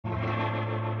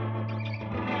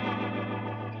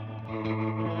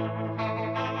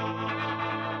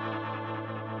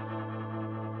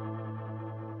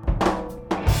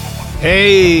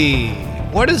Hey,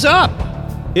 what is up?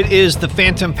 It is the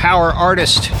Phantom Power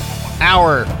Artist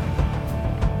Hour,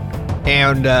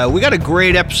 and we got a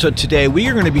great episode today. We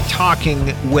are going to be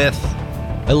talking with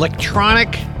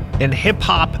electronic and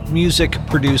hip-hop music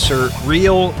producer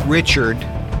Real Richard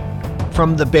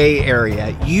from the Bay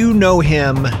Area. You know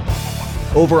him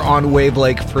over on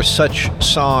Wavelake for such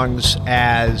songs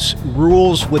as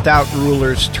Rules Without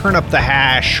Rulers, Turn Up the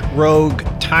Hash, Rogue,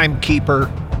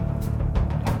 Timekeeper,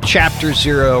 Chapter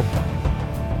 0,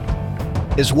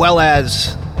 as well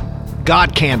as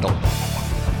God Candle.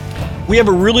 We have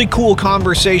a really cool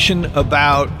conversation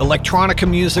about electronica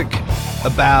music,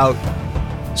 about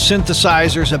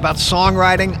synthesizers, about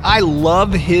songwriting. I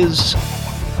love his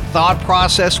thought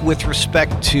process with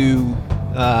respect to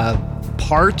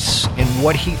parts and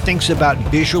what he thinks about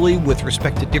visually with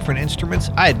respect to different instruments.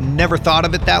 I had never thought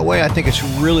of it that way. I think it's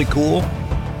really cool.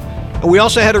 And we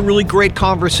also had a really great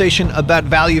conversation about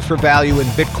value for value in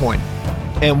Bitcoin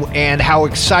and how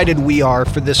excited we are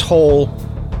for this whole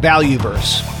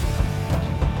Valueverse.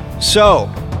 So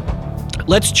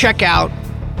let's check out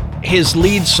his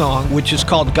lead song, which is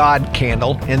called God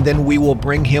Candle, and then we will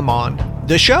bring him on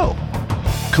the show.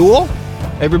 Cool?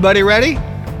 Everybody ready?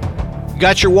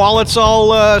 Got your wallets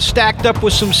all stacked up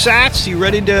with some sats? You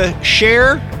ready to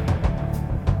share?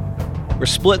 We're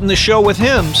splitting the show with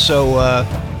him, so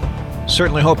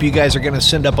certainly hope you guys are going to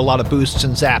send up a lot of boosts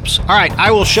and zaps. All right,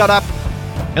 I will shut up,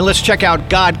 and let's check out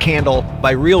God Candle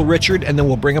by Real Richard, and then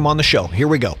we'll bring him on the show. Here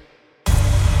we go.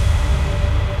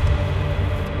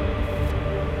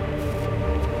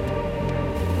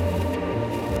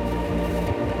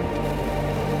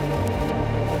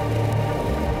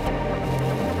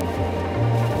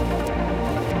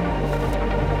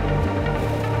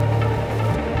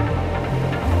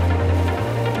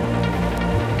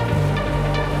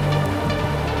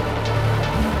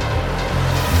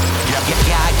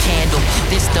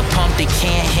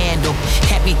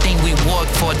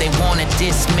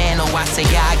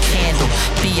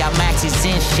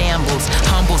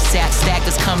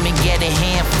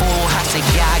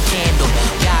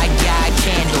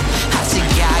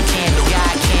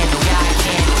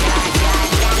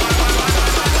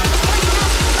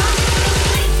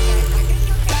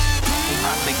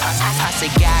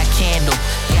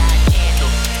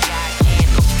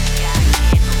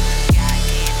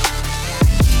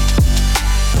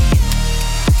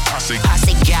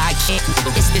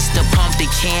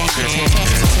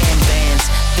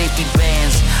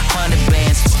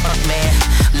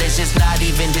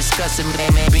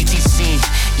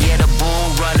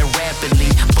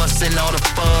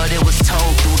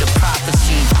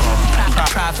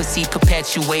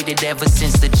 Perpetuated ever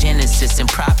since the Genesis,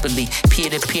 improperly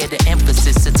peer-to-peer the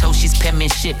emphasis. Satoshi's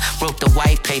penmanship wrote the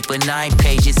white paper, 9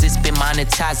 pages. It's been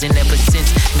monetizing ever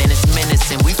since.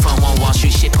 Menacing. We from on Wall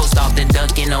Street, shit post often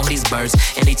dunking on these birds.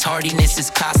 And they tardiness is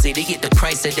costly, they get the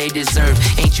price that they deserve.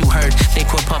 Ain't you heard? They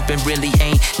quit pumping, really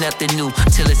ain't nothing new.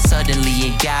 Till it suddenly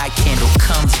a God Candle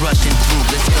comes rushing through.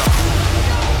 Let's go.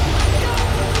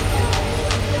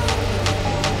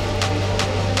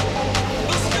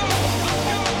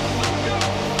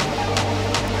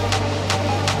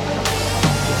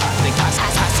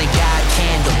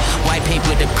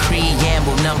 Paper, the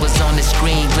preamble, numbers on the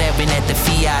screen, glaring at the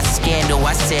fiat scandal.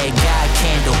 I said, God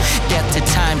Candle, death to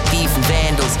time thief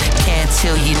vandals,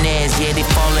 cantillionaires, yeah, they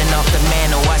falling off the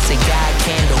mantle. I said, God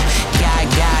Candle, God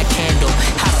Candle.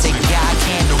 I said, God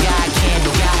Candle, God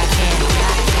Candle, God Candle,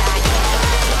 God Candle.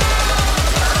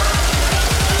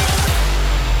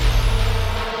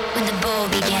 When the bull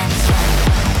begins.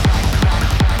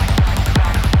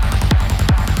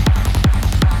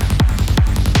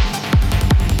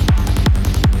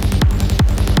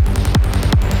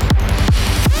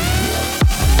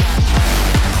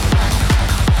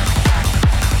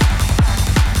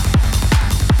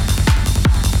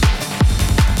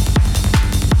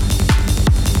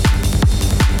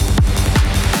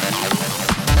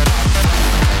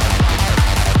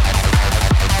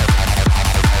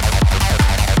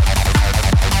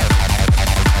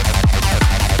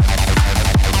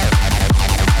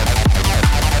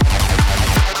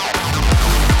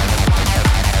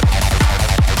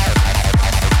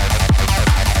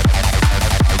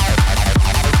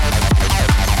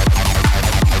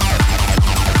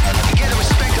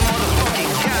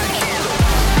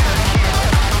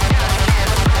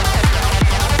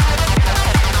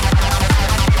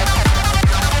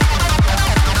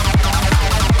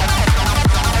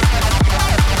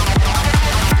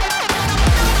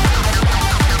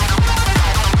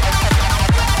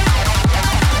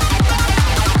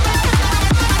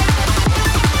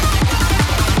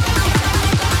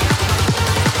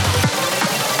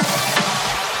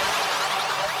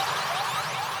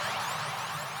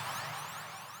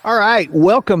 All right,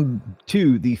 welcome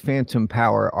to the Phantom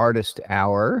Power Artist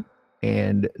Hour.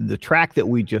 And the track that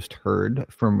we just heard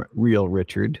from Real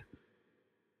Richard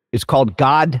is called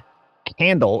God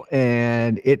Candle,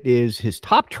 and it is his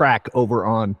top track over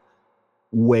on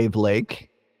Wave Lake.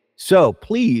 So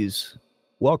please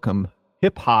welcome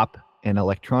hip hop and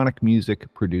electronic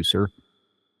music producer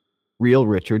Real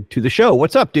Richard to the show.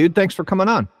 What's up, dude? Thanks for coming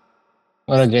on.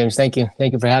 Well, James, thank you.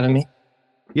 Thank you for having me.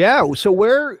 Yeah. So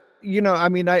where,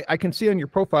 I can see on your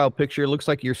profile picture, it looks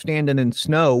like you're standing in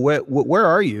snow. Where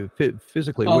are you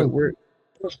physically? Where?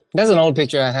 That's an old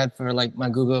picture I had for like my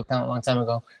Google account a long time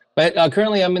ago. But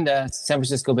currently I'm in the San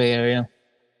Francisco Bay Area.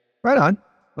 Right on.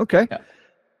 Okay.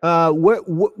 Yeah.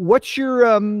 What's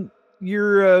your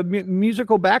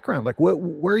musical background? Like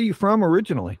where are you from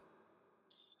originally?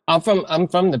 I'm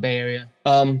from the Bay Area.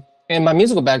 And my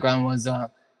musical background was,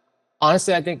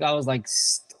 honestly, I think I was like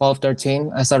 12,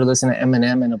 13. I started listening to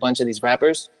Eminem and a bunch of these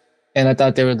rappers, and I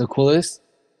thought they were the coolest.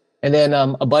 And then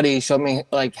a buddy showed me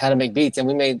like how to make beats, and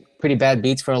we made pretty bad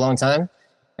beats for a long time.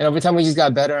 And over time, we just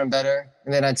got better and better.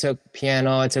 And then I took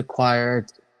piano, I took choir,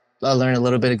 I learned a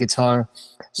little bit of guitar.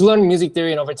 So learning music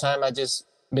theory, and over time, I just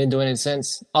been doing it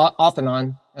since, off and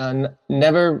on.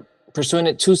 Never pursuing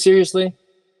it too seriously,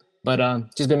 but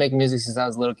just been making music since I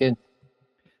was a little kid.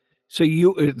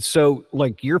 So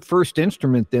like your first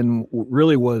instrument then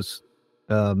really was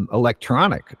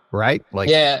electronic, right? Like,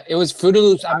 yeah, it was Fruity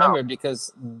Loops. I remember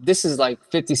because this is like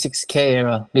 56K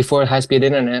era before high-speed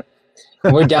internet.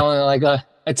 And we're downloading like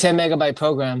a 10 megabyte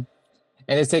program,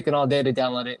 and it's taking all day to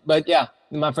download it. But yeah,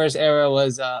 my first era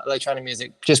was electronic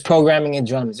music, just programming and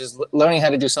drums, just learning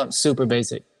how to do something super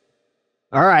basic.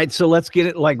 All right, so let's get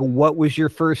it. Like, what was your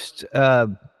first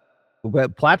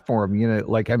platform?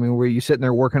 Were you sitting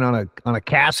there working on a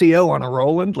Casio, on a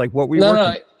Roland? Like, what were you working?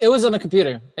 No, it was on a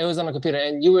computer.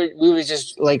 And we were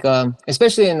just like,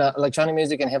 especially in electronic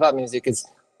music and hip hop music, it's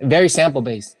very sample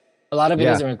based. A lot of it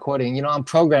isn't recording. I'm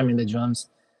programming the drums.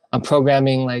 I'm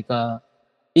programming like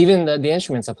even the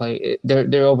instruments I play.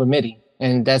 They're over MIDI,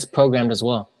 and that's programmed as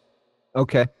well.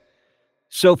 Okay,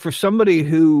 so for somebody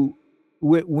who,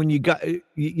 when you got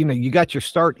you got your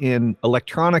start in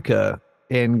electronica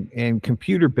and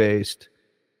computer based,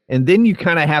 and then you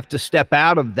kind of have to step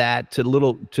out of that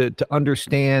to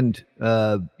understand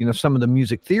some of the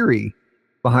music theory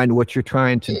behind what you're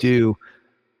trying to do.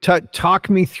 Talk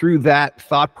me through that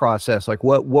thought process. Like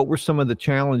what were some of the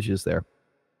challenges there?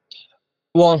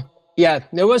 Well, yeah,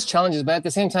 there was challenges, but at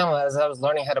the same time, as I was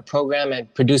learning how to program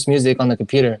and produce music on the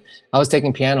computer, I was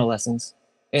taking piano lessons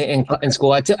in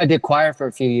school. I did choir for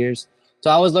a few years. So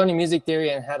I was learning music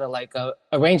theory and how to like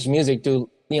arrange music through,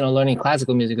 learning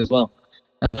classical music as well,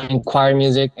 and choir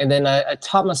music. And then I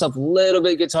taught myself a little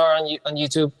bit guitar on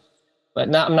YouTube,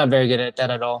 but I'm not very good at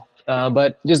that at all.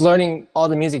 But just learning all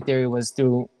the music theory was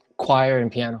through choir and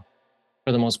piano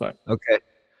for the most part. Okay.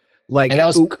 And that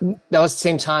was the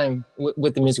same time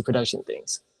with the music production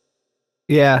things.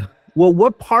 Yeah. Well,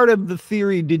 what part of the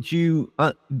theory did you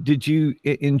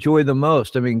enjoy the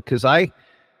most? I mean, because I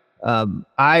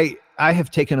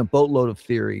have taken a boatload of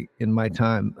theory in my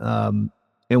time.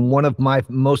 And one of my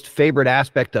most favorite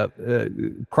aspect of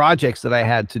projects that I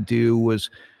had to do was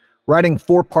writing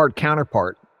 4-part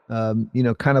counterpart.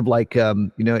 Kind of like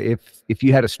if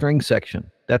you had a string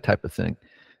section, that type of thing.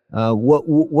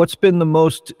 What's been the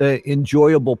most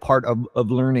enjoyable part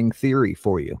of learning theory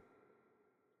for you?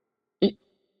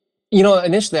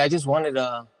 Initially I just wanted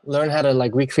to learn how to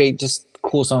like recreate just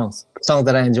cool songs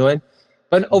that I enjoyed.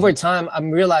 But over time, I'm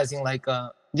realizing like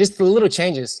just the little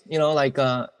changes,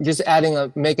 just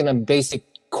making a basic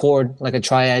chord, like a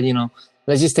triad,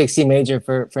 let's just take C major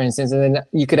for instance, and then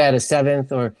you could add a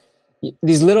seventh, or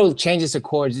these little changes to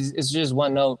chords. It's just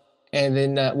one note. And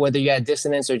then whether you add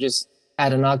dissonance or just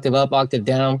add an octave up, octave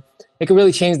down, it can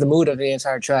really change the mood of the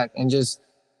entire track. And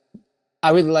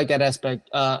I really like that aspect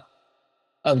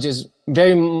of just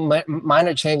very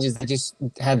minor changes that just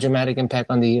have dramatic impact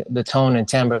on the tone and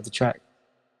timbre of the track.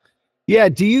 Yeah.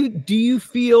 Do you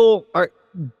feel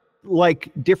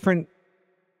like different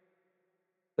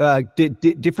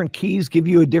different keys give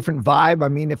you a different vibe? I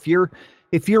mean, if you're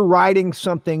writing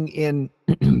something in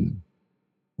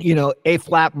A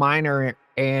flat minor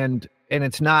and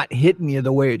it's not hitting you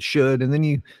the way it should, and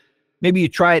then maybe you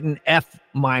try it in F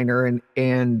minor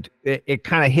and it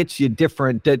kind of hits you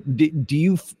different. Does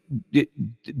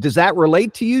that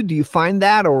relate to you? Do you find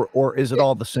that, or is it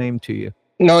all the same to you?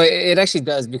 No, it actually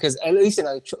does, because at least in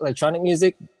electronic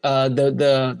music,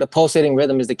 the pulsating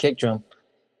rhythm is the kick drum.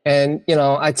 And,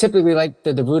 I typically like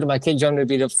the root of my kick drum to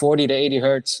be the 40 to 80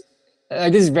 hertz.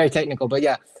 This is very technical, but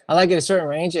yeah, I like it at a certain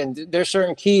range, and there are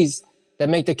certain keys that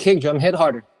make the kick drum hit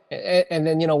harder. And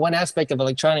then, one aspect of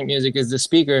electronic music is the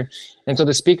speaker. And so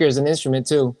the speaker is an instrument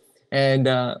too. And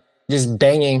just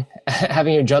banging,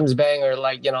 having your drums bang, or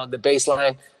like, the bass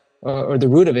line or the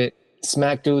root of it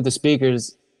smack through the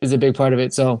speakers is a big part of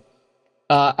it. So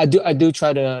I do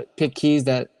try to pick keys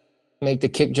that make the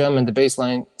kick drum and the bass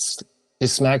line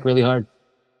just smack really hard.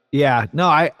 Yeah, no,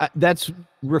 I that's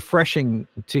refreshing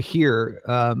to hear.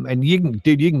 And you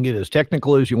can get as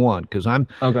technical as you want, because I'm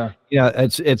okay.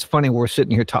 It's funny, we're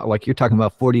sitting here like you're talking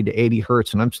about 40 to 80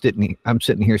 hertz, and I'm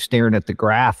sitting here staring at the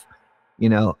graph,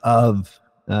 of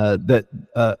the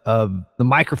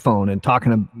microphone, and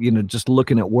talking to, just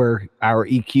looking at where our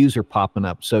EQs are popping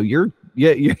up. So you're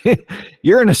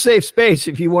in a safe space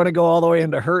if you want to go all the way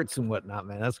into hertz and whatnot,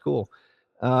 man. That's cool.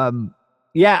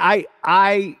 Yeah,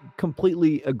 I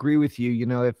completely agree with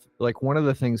you. If like one of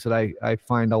the things that I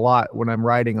find a lot when I'm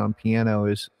writing on piano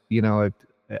is,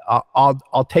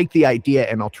 I'll take the idea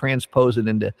and I'll transpose it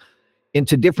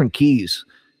into different keys,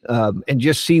 and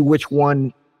just see which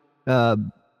one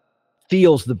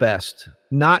feels the best.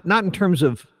 Not in terms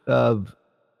of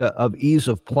ease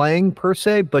of playing per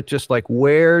se, but just like,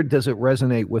 where does it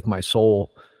resonate with my soul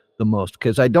the most?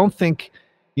 Because I don't think,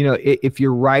 if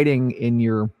you're writing and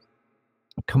you're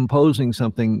composing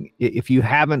something, if you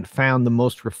haven't found the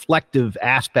most reflective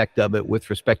aspect of it with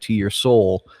respect to your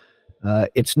soul,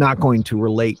 it's not going to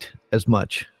relate as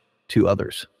much to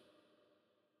others.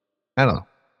 I don't know.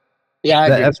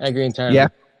 Yeah, I agree entirely. Yeah.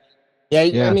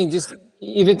 I mean, just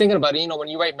even thinking about it, when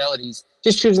you write melodies,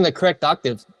 just choosing the correct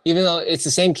octave, even though it's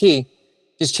the same key,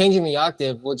 just changing the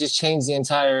octave will just change the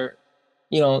entire,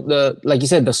 like you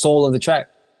said, the soul of the track.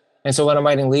 And so when I'm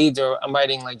writing leads, or I'm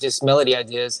writing like just melody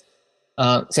ideas,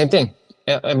 same thing.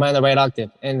 Am I in the right octave?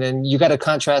 And then you got to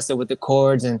contrast it with the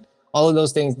chords and all of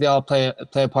those things. They all play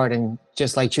a part in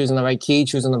just like choosing the right key,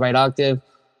 choosing the right octave,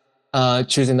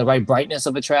 choosing the right brightness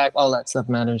of a track. All that stuff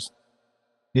matters.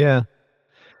 Yeah.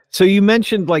 So you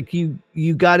mentioned like you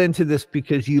got into this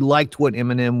because you liked what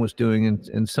Eminem was doing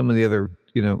and some of the other,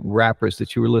 rappers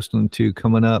that you were listening to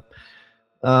coming up.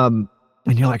 And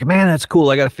you're like, man, that's cool.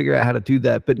 I got to figure out how to do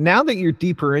that. But now that you're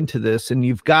deeper into this and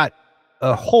you've got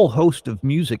a whole host of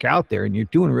music out there and you're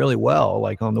doing really well,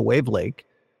 like on the Wavelake,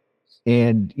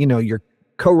 and, you're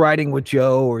co-writing with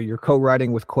Joe or you're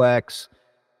co-writing with Quex,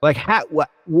 like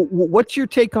what's your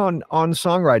take on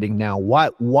songwriting now?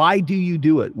 Why do you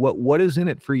do it? What is in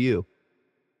it for you?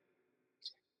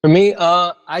 For me,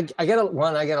 I get a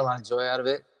lot of joy out of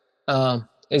it.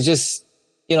 It's just,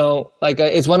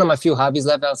 it's one of my few hobbies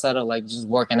left outside of like just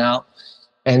working out.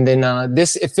 And then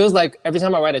it feels like every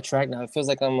time I write a track now, it feels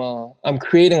like I'm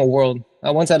creating a world. I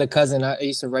once had a cousin I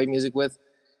used to write music with,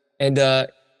 and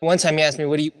one time he asked me,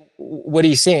 "What are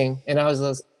you singing?" And I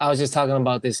was just talking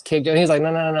about this kick, and he's like,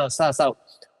 "No, stop.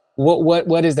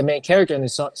 What is the main character in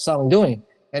this song doing?"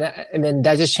 And then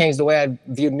that just changed the way I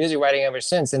viewed music writing ever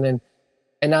since. And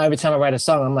now every time I write a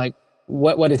song, I'm like,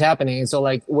 what is happening? And so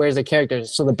like, where's the character?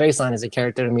 So the bass line is a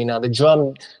character to me now. The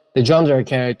drums are a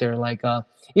character. Like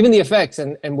even the effects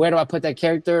and where do I put that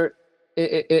character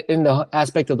in the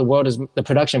aspect of the world is the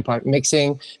production part,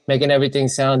 mixing, making everything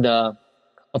sound a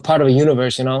part of a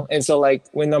universe, And so like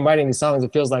when I'm writing these songs,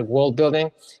 it feels like world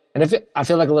building, and I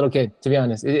feel like a little kid, to be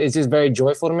honest. It's just very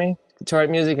joyful to me to write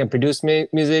music and produce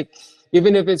music,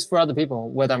 even if it's for other people,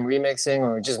 whether I'm remixing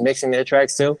or just mixing their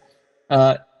tracks too.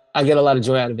 I get a lot of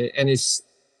joy out of it,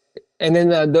 and then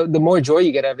the more joy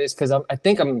you get out of it is because I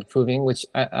think I'm improving, which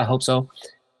I hope so,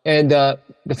 and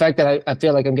the fact that I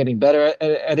feel like I'm getting better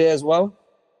at it as well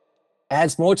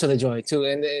adds more to the joy too,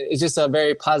 and it's just a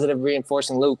very positive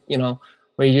reinforcing loop,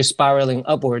 where you're spiraling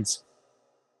upwards.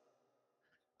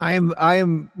 I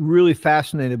am really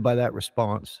fascinated by that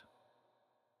response.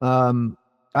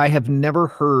 I have never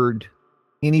heard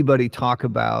anybody talk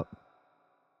about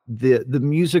the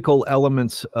musical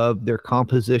elements of their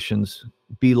compositions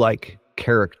be like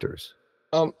characters.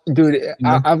 Dude,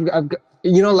 I've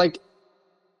like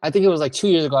I think it was like 2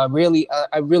 years ago. I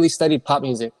really studied pop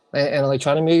music and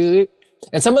electronic music,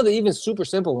 and some of the even super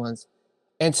simple ones.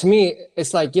 And to me,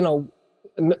 it's like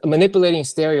manipulating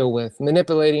stereo width,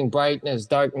 manipulating brightness,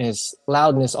 darkness,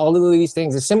 loudness, all of these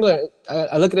things. It's similar.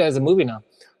 I look at it as a movie now,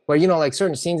 where like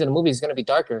certain scenes in a movie is going to be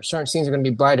darker, certain scenes are going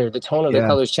to be brighter. The tone of the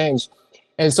colors change.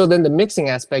 And so then the mixing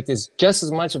aspect is just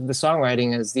as much of the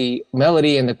songwriting as the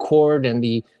melody and the chord and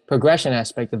the progression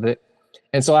aspect of it.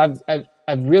 And so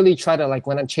I've really tried to, like,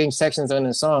 when I change sections in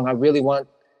a song, I really want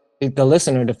the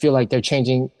listener to feel like they're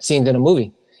changing scenes in a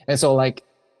movie. And so like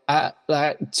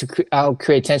I'll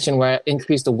create tension where I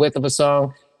increase the width of a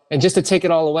song, and just to take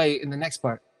it all away in the next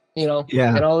part, and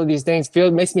all of these things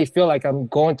makes me feel like I'm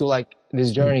going through like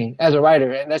this journey as a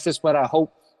writer. And that's just what I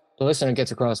hope the listener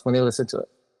gets across when they listen to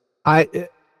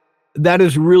it. That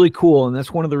is really cool, and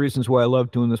that's one of the reasons why I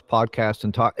love doing this podcast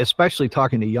and especially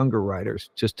talking to younger writers,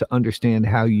 just to understand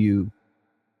how you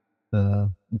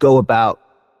go about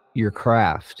your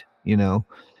craft. You know,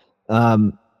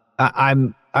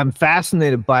 I'm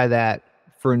fascinated by that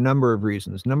for a number of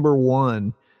reasons. Number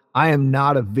one, I am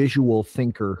not a visual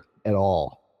thinker at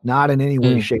all, not in any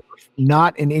way, shape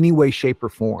or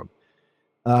form.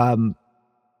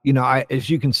 You know, as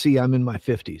you can see, I'm in my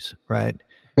 50s, right?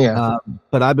 Yeah.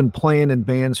 But I've been playing in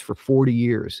bands for 40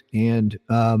 years. And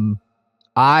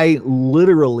I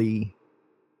literally,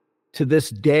 to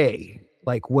this day,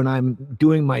 like when I'm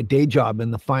doing my day job in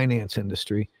the finance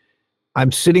industry,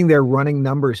 I'm sitting there running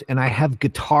numbers and I have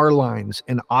guitar lines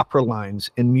and opera lines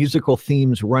and musical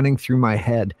themes running through my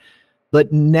head.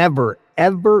 But never,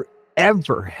 ever,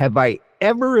 ever have I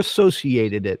ever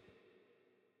associated it.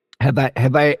 Have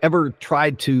I ever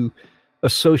tried to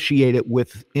associate it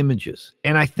with images?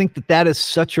 And I think that is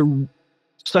such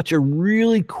a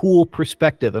really cool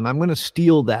perspective, and I'm going to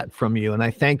steal that from you, and I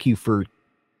thank you for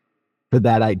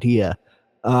that idea.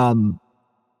 And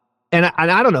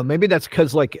I don't know, maybe that's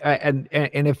because like and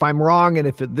if I'm wrong, and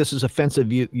if this is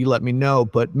offensive, you let me know,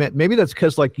 but maybe that's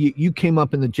because like you came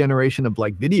up in the generation of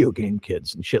like video game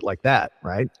kids and shit like that,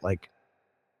 right? Like,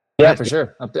 yeah, for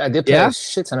sure. I did play a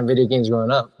shit ton of video games growing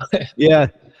up. Yeah.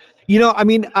 You know, I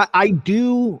mean, I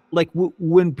do like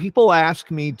when people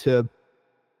ask me to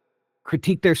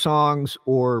critique their songs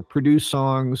or produce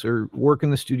songs or work in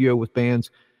the studio with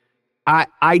bands,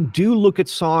 I do look at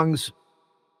songs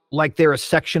like they're a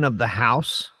section of the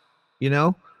house. You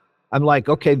know, I'm like,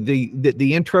 okay,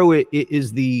 the intro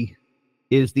is the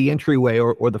entryway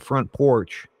or the front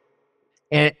porch.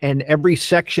 And every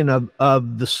section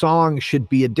of the song should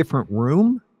be a different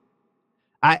room.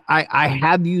 I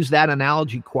have used that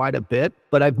analogy quite a bit,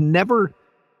 but I've never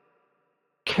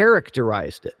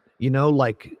characterized it, you know,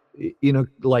 like,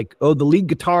 oh, the lead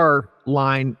guitar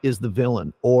line is the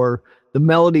villain, or the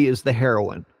melody is the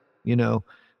heroine, you know,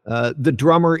 the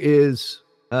drummer is,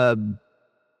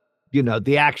 you know,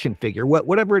 the action figure,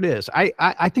 whatever it is.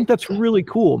 I think that's really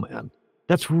cool, man.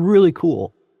 That's really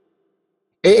cool.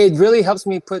 It really helps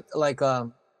me put like,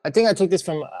 I think I took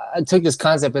this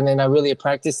concept and then I really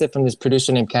practiced it from this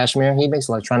producer named Kashmir. He makes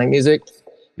electronic music,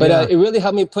 but it really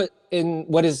helped me put in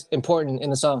what is important in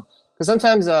the song. Because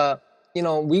sometimes, you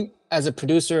know, we as a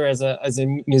producer, as a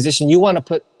musician, you want to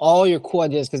put all your cool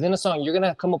ideas, because in a song you're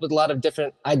gonna come up with a lot of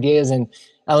different ideas and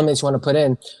elements you want to put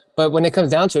in. But when it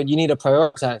comes down to it, you need to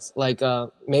prioritize. Like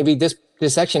maybe this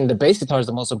section, the bass guitar is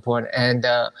the most important, and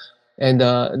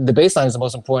the bass line is the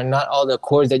most important, not all the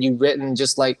chords that you've written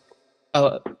just like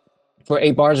for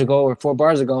 8 bars ago or 4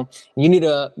 bars ago. You need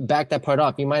to back that part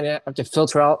off. You might have to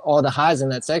filter out all the highs in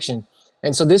that section.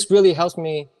 And so this really helps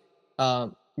me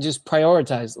just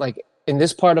prioritize, like in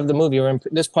this part of the movie or in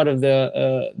this part of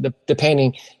the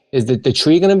painting, is the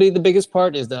tree going to be the biggest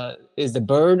part? Is the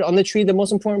bird on the tree the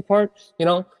most important part? You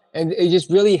know, and it just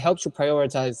really helps you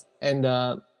prioritize and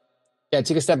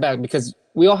take a step back, because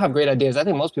we all have great ideas. I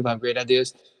think most people have great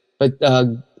ideas, but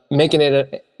making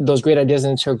it those great ideas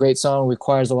into a great song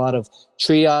requires a lot of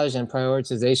triage and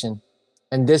prioritization.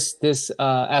 And this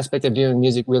aspect of doing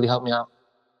music really helped me out.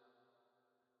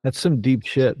 That's some deep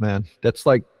shit, man. That's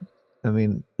like, I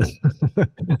mean,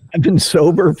 I've been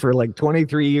sober for like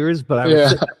 23 years, but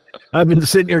I've been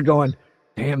sitting here going,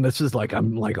 damn, this is like,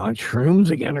 I'm like on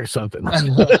shrooms again or something.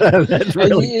 That's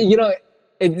really... You know,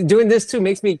 doing this too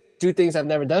makes me do things I've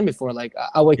never done before. Like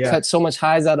I would cut so much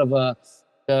highs out of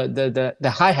the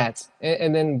hi-hats,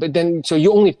 and then so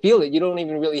you only feel it, you don't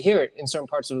even really hear it in certain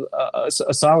parts of a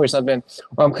song or something.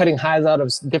 Or I'm cutting highs out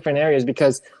of different areas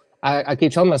because I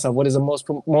keep telling myself what is the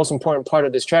most important part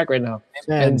of this track right now.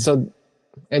 And so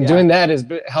doing that is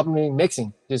helping me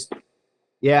mixing. Just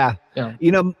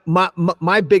you know,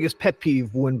 my biggest pet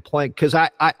peeve when playing, because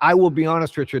I will be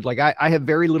honest, Richard, like I have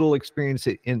very little experience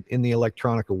in the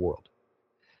electronica world.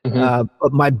 Mm-hmm.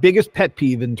 But my biggest pet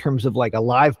peeve in terms of like a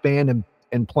live band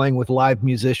and playing with live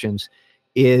musicians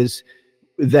is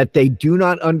that they do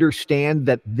not understand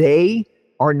that they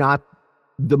are not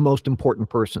the most important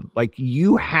person. Like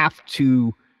you have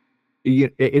to,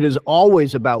 it is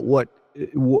always about what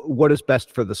is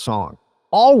best for the song.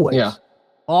 Always. Yeah.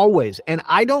 Always. And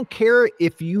I don't care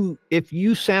if you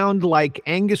sound like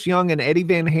Angus Young and Eddie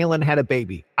Van Halen had a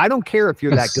baby. I don't care if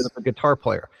you're that good of a guitar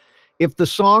player. If the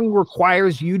song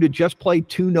requires you to just play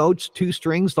 2 notes, 2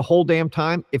 strings the whole damn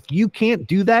time, if you can't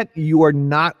do that, you are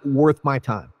not worth my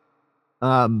time.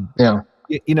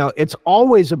 You know, it's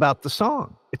always about the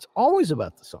song. It's always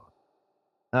about the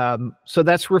song. So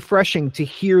that's refreshing to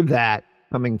hear that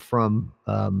coming from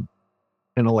an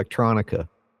electronica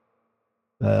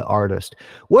artist.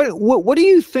 What do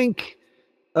you think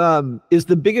is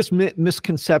the biggest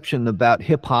misconception about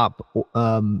hip hop?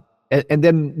 And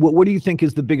then what do you think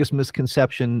is the biggest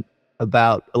misconception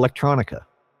about electronica?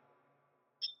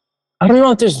 I don't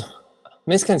know if there's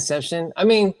misconception. I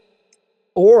mean,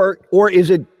 or is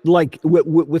it like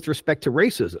with respect to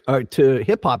racism or to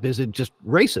hip hop? Is it just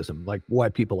racism? Like why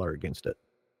people are against it?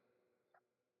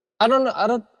 I don't know.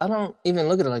 I don't even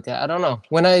look at it like that. I don't know.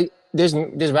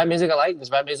 There's rap music I like, there's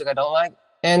rap music I don't like.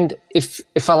 And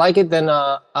if I like it, then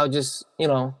I'll just,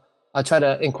 I'll try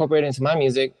to incorporate it into my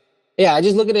music. Yeah, I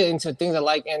just look at it into things I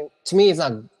like. And to me, it's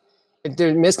not, if there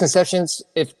are misconceptions,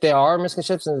 if there are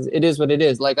misconceptions, it is what it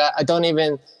is. Like I don't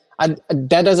even,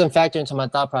 that doesn't factor into my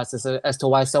thought process as to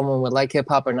why someone would like hip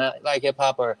hop or not like hip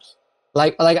hop, or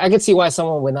like I could see why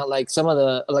someone would not like some of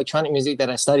the electronic music that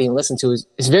I study and listen to.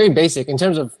 Is very basic in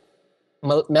terms of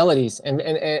melodies and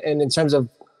in terms of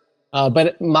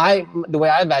but the way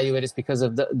I value it is because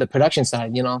of the production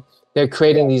side. They're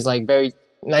creating these like very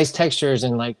nice textures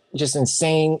and like just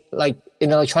insane, like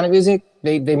in electronic music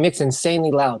they mix insanely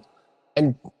loud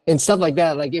and stuff like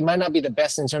that. Like it might not be the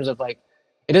best in terms of like,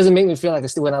 it doesn't make me feel like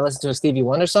when I listen to a Stevie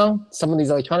Wonder song, some of these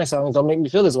electronic songs don't make me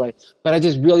feel this way, but I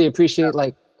just really appreciate,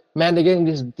 like, man, they're getting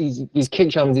these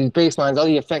kick drums, these bass lines, all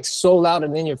the effects so loud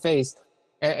and in your face,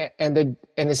 and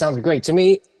it sounds great to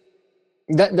me.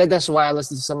 That's why I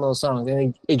listen to some of those songs,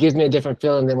 and it gives me a different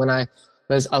feeling than when I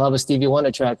love a Stevie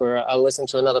Wonder track, or I listen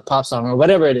to another pop song, or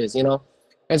whatever it is,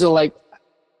 And so, like,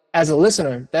 as a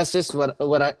listener, that's just what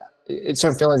it's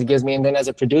certain feelings it gives me. And then as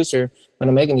a producer, when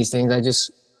I'm making these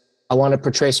things, I want to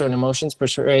portray certain emotions,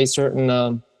 portray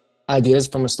certain ideas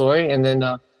from a story, and then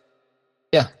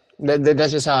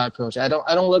that's just how I approach it. I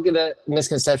don't look at the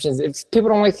misconceptions. If people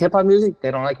don't like hip hop music,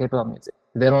 they don't like hip hop music.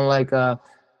 If they don't like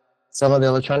some of the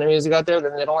electronic music out there,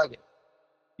 then they don't like it.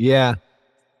 Yeah.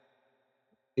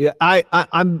 Yeah,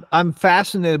 I'm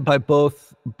fascinated by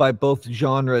both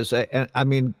genres. And I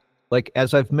mean, like,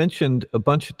 as I've mentioned a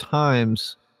bunch of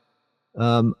times,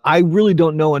 I really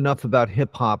don't know enough about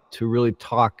hip hop to really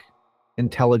talk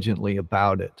intelligently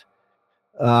about it.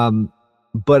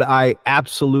 But I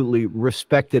absolutely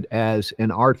respect it as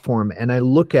an art form, and I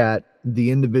look at the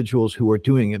individuals who are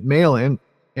doing it, male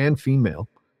and female,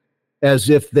 as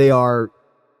if they are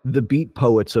the beat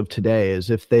poets of today, as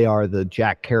if they are the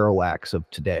Jack Kerouacs of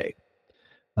today.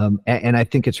 And I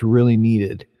think it's really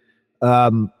needed.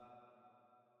 And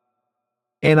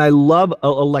I love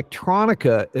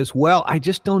electronica as well. I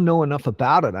just don't know enough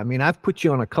about it. I mean, I've put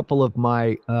you on a couple of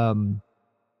my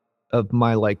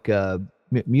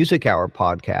Music Hour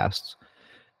podcasts,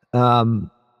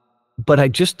 but I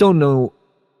just don't know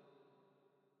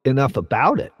enough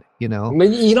about it.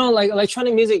 But like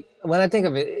electronic music, when I think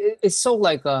of it, it's so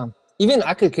like even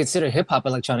I could consider hip hop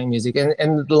electronic music,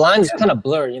 and the lines kind of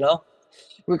blur,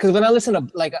 because when I listen to,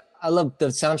 like, I love the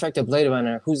soundtrack to Blade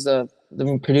Runner. Who's the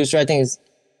producer? I think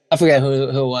I forget who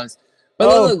it was.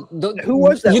 But who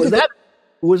was that?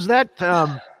 Was that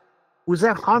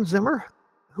Hans Zimmer?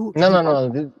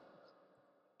 No.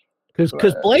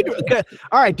 Because Blade.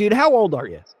 All right, dude. How old are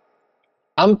you?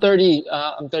 I'm 30.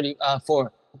 I'm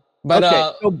 34. But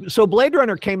okay, so Blade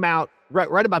Runner came out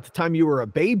right about the time you were a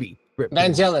baby.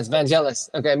 Vangelis.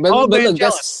 Okay, but Vangelis. Look,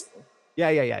 that's yeah.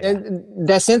 And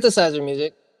that synthesizer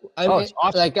music. It's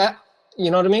awesome. Like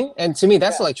you know what I mean? And to me,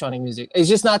 that's electronic music. It's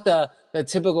just not the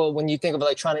typical, when you think of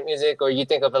electronic music or you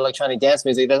think of electronic dance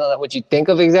music. That's not what you think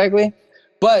of exactly.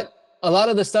 But a lot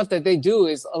of the stuff that they do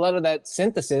is a lot of that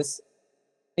synthesis,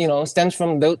 stems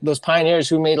from those pioneers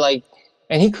who made, like,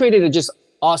 and he created a just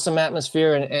awesome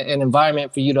atmosphere and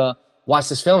environment for you to watch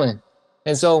this film in.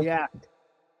 And so yeah.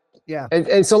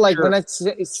 And so, like, sure. When I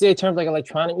say terms like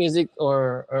electronic music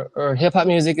or hip hop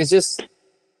music, it's just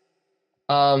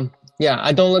I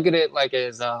don't look at it like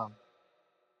as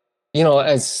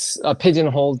as a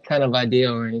pigeonholed kind of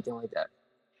idea or anything like that.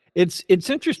 It's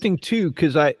interesting too,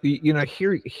 because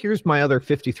here's my other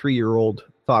 53-year-old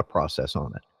thought process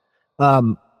on it.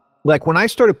 Like, when I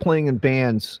started playing in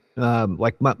bands,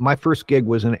 like my first gig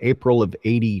was in April of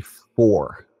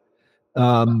 '84.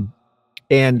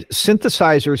 And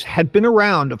synthesizers had been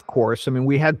around, of course. I mean,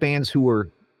 we had bands who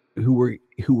were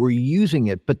using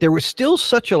it, but there was still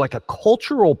such a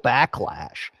cultural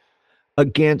backlash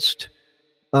against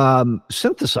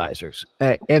synthesizers.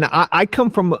 And I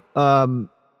come from a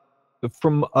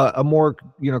more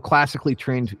classically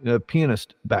trained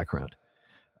pianist background,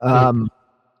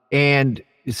 and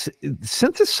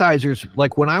synthesizers,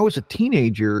 like, when I was a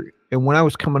teenager and when I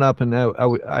was coming up, and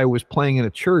I was playing in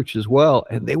a church as well,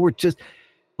 and they were just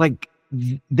like,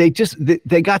 they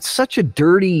got such a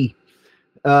dirty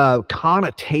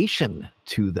connotation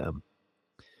to them.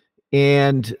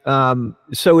 And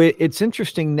so it's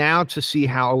interesting now to see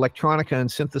how electronica and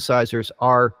synthesizers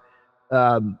are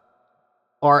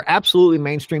absolutely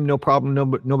mainstream, no problem.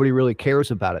 Nobody really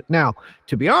cares about it. Now,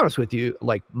 to be honest with you,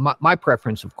 like my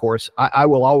preference, of course, I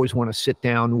will always want to sit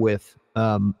down with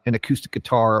an acoustic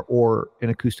guitar or an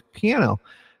acoustic piano.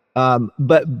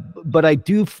 But I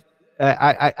do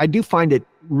find it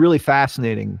really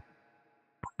fascinating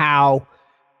how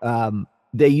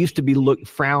they used to be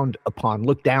looked down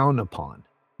upon,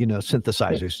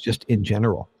 synthesizers just in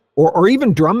general, or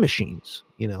even drum machines,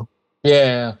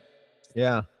 Yeah.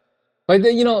 Yeah. But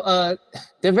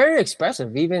they're very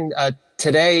expressive even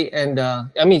today. And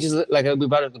I mean, just like we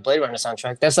brought up the Blade Runner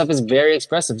soundtrack, that stuff is very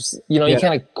expressive. You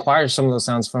can't acquire some of those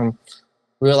sounds from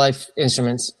real life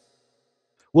instruments.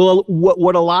 Well,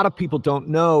 what a lot of people don't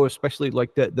know, especially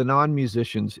like the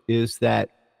non-musicians, is that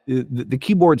the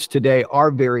keyboards today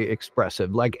are very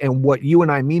expressive. Like, and what you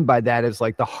and I mean by that is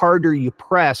like the harder you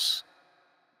press,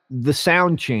 the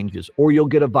sound changes, or you'll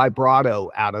get a vibrato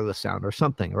out of the sound or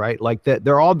something, right? Like that,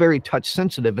 they're all very touch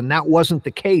sensitive, and that wasn't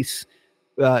the case,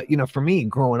 for me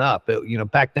growing up.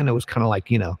 Back then it was kind of like,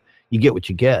 you get what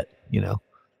you get.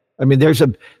 I mean, there is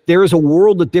a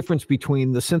world of difference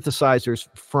between the synthesizers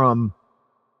from,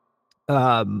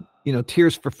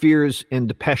 Tears for Fears and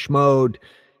Depeche Mode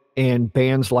and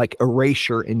bands like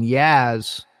Erasure and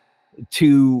Yaz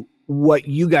to what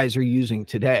you guys are using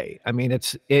today. I mean,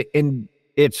 it's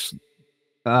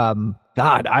God,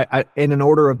 I in an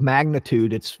order of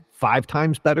magnitude, it's 5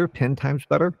 times better, 10 times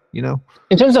better,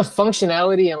 In terms of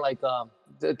functionality and like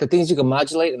the things you can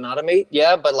modulate and automate,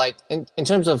 yeah, but like in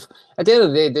terms of, at the end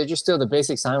of the day, they're just still the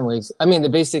basic sine waves. I mean, the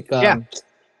basic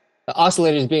the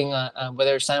oscillators being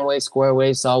whether sine waves, square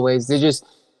waves, saw waves, they're just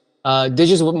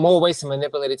more ways to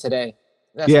manipulate it today.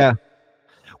 That's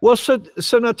Well, so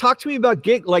now talk to me about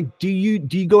gig. Like, do you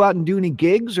go out and do any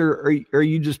gigs, or are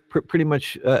you just pretty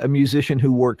much a musician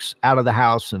who works out of the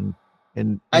house and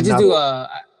I just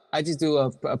do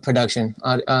a production.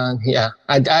 Yeah,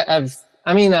 we had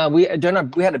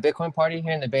a Bitcoin party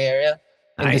here in the Bay Area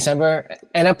in December,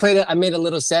 and I made a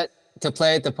little set to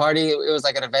play at the party. It was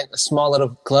like an event, a small little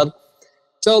club.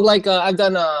 So like I've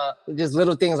done just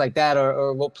little things like that,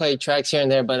 or we'll play tracks here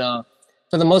and there. But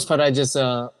for the most part, I just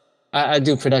I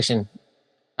do production.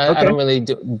 I don't really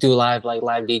do live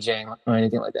DJing or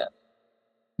anything like that.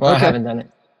 Well, I haven't done it.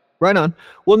 Right on.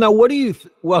 Well, now what do you?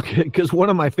 Because one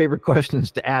of my favorite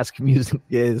questions to ask music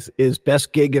is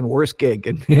best gig and worst gig,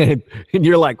 and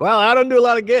you're like, well, I don't do a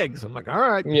lot of gigs. I'm like, all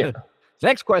right. Yeah.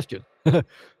 Next question.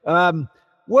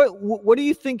 What do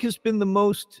you think has been the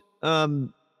most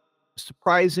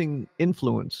surprising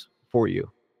influence for you?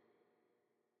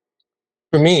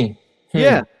 For me,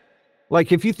 yeah.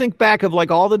 Like if you think back of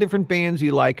like all the different bands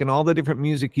you like and all the different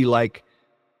music you like,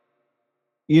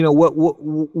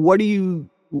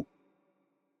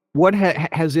 what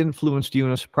has influenced you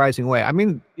in a surprising way? I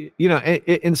mean,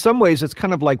 in some ways it's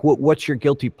kind of like what's your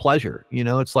guilty pleasure?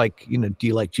 It's like, do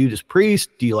you like Judas Priest?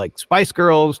 Do you like Spice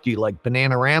Girls? Do you like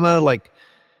Bananarama? Like,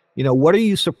 what are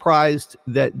you surprised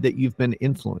that you've been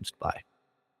influenced by?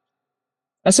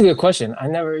 That's a good question. I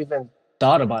never even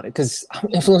thought about it because I'm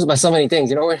influenced by so many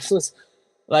things. We're influenced,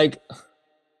 like,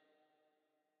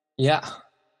 yeah.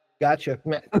 Gotcha.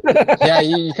 Yeah,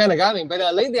 you kind of got me.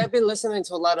 But lately I've been listening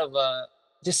to a lot of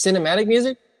just cinematic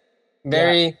music,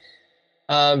 very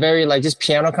like just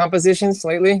piano compositions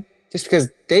lately, just because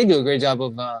they do a great job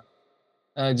of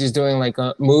just doing like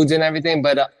moods and everything.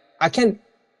 But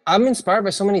I'm inspired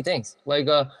by so many things. Like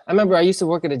I remember I used to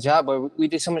work at a job where we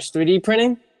did so much 3D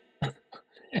printing.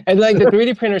 And like the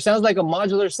 3D printer sounds like a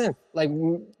modular synth, like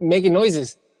making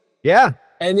noises. Yeah.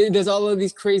 And it does all of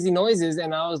these crazy noises.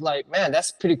 And I was like, man,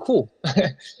 that's pretty cool.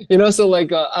 So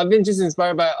like I've been just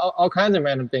inspired by all kinds of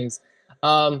random things.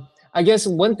 I guess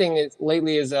one thing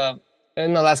lately is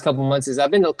in the last couple of months is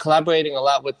I've been collaborating a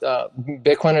lot with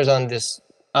Bitcoiners on this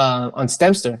on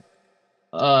Stemster.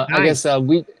 Nice. I guess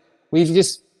we've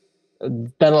just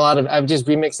done a lot of, I've just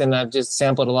remixed and I've just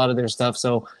sampled a lot of their stuff.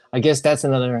 So I guess that's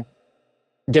another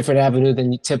different avenue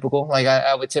than typical. Like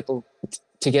I would to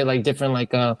get like different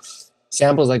like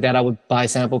samples like that, I would buy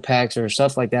sample packs or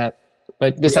stuff like that.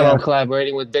 But this time I'm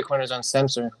collaborating with Bitcoiners on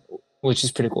Stemster, which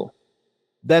is pretty cool.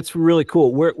 That's really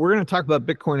cool. We're going to talk about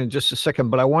Bitcoin in just a second,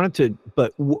 but I wanted to.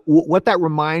 But what that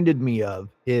reminded me of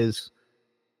is,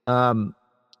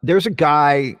 there's a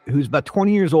guy who's about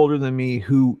 20 years older than me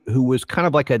who was kind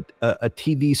of like a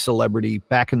TV celebrity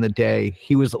back in the day.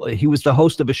 He was the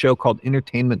host of a show called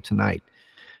Entertainment Tonight,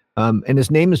 and his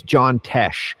name is John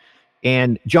Tesh.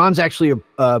 And John's actually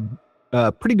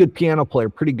a pretty good piano player,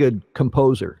 pretty good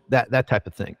composer, that type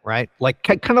of thing, right? Like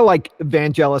kind of like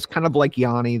Vangelis, kind of like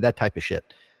Yanni, that type of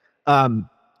shit.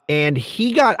 And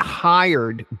he got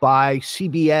hired by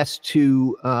CBS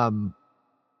to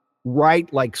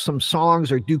write like some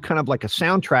songs or do kind of like a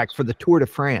soundtrack for the Tour de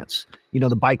France,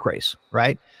 the bike race,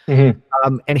 right?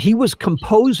 Mm-hmm. And he was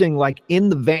composing like in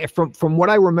the van. From what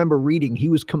I remember reading, he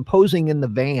was composing in the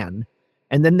van,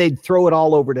 and then they'd throw it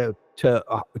all over to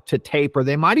tape, or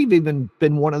they might have even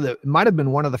been one of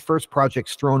the first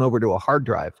projects thrown over to a hard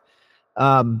drive.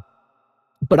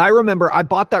 But I remember I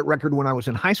bought that record when I was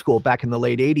in high school back in the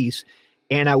late 80s,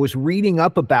 and I was reading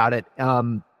up about it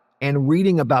and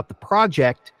reading about the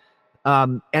project.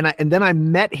 And then I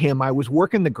met him. I was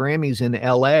working the Grammys in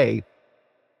LA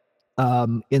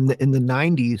in the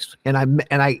 90s, and I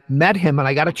met him, and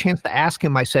I got a chance to ask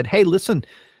him. I said, "Hey, listen,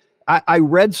 I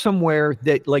read somewhere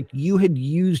that like you had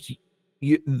used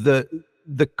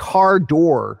the car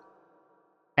door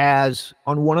as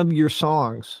on one of your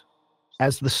songs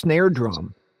as the snare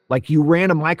drum. Like you ran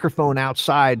a microphone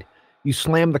outside, you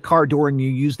slammed the car door, and you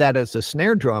used that as a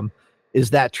snare drum.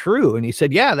 Is that true?" And he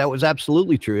said, "Yeah, that was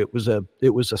absolutely true. It was a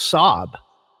Saab,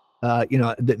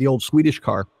 the old Swedish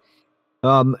car."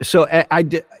 So I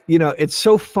did, it's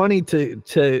so funny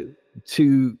to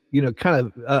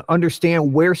kind of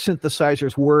understand where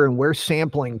synthesizers were and where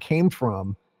sampling came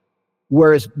from.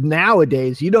 Whereas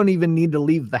nowadays, you don't even need to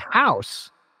leave the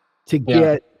house to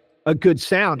get a good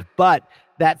sound. But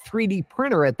that 3D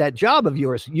printer at that job of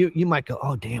yours, you might go,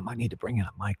 "Oh, damn, I need to bring in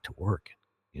a mic to work."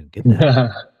 Get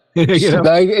that. No,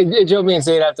 it drove me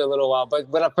insane after a little while. But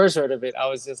when I first heard of it, I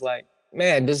was just like,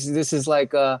 man, this is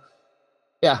like,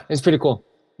 it's pretty cool.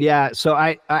 Yeah, so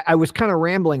I was kind of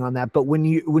rambling on that, but when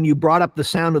you brought up the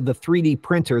sound of the 3D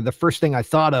printer, the first thing I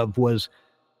thought of was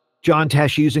John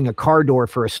Tesh using a car door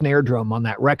for a snare drum on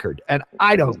that record. And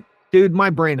dude, my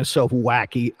brain is so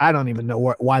wacky. I don't even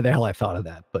know why the hell I thought of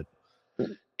that. But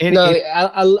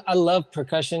I love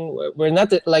percussion. We're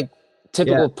not like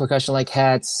typical percussion, like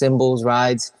hats, cymbals,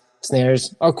 rides,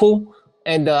 snares are cool.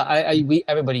 And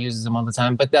everybody uses them all the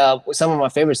time. But some of my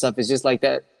favorite stuff is just like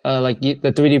that, like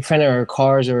the 3D printer or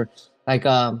cars, or like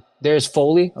there's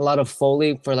Foley, a lot of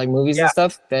Foley for like movies and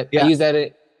stuff. I use that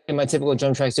in my typical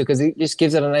drum tracks too, because it just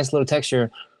gives it a nice little texture.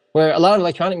 Where a lot of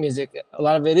electronic music, a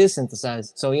lot of it is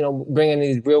synthesized. So bringing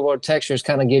these real world textures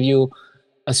kind of give you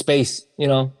a space,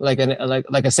 like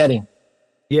a setting.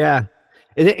 Yeah.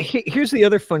 Here's the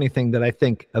other funny thing that I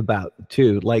think about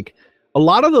too, like. A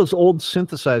lot of those old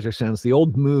synthesizer sounds, the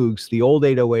old Moogs, the old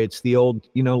 808s, the old,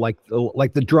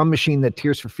 like the drum machine that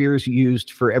Tears for Fears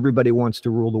used for Everybody Wants to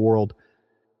Rule the World.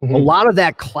 Mm-hmm. A lot of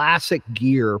that classic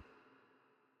gear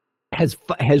has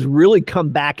really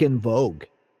come back in vogue,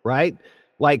 right?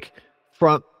 Like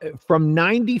from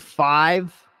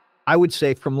 95, I would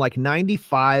say from like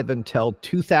 95 until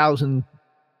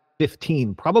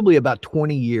 2015, probably about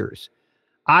 20 years.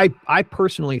 I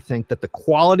personally think that the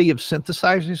quality of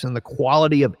synthesizers and the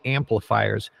quality of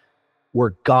amplifiers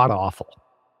were god awful.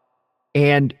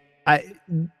 And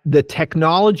the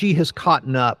technology has caught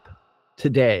up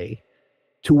today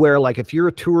to where, like, if you're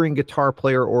a touring guitar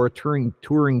player or a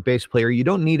touring bass player, you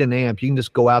don't need an amp. You can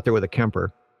just go out there with a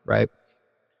Kemper, right?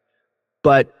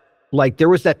 But like there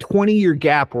was that 20-year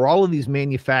gap where all of these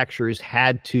manufacturers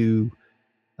had to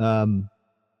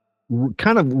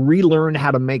kind of relearn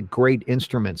how to make great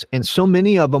instruments, and so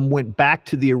many of them went back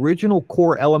to the original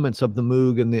core elements of the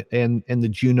Moog and the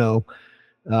Juno,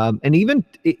 and even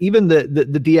the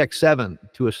DX7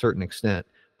 to a certain extent.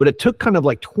 But it took kind of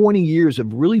like 20 years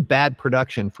of really bad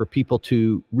production for people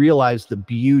to realize the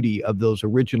beauty of those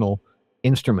original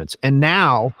instruments. And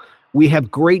now we have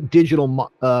great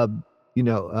digital,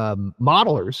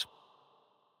 modelers,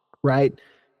 right?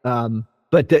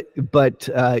 But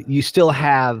you still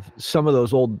have some of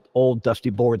those old dusty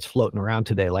boards floating around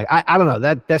today. Like I don't know,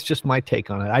 that's just my take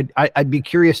on it. I'd be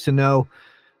curious to know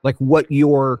like what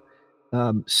your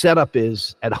setup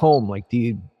is at home. Like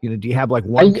do you have like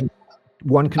one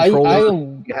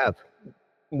controller? You have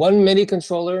one MIDI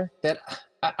controller that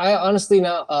I honestly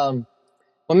now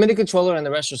one MIDI controller, and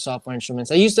the rest are software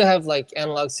instruments. I used to have like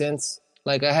analog synths.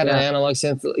 Like I had an analog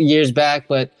synth years back,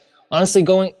 but honestly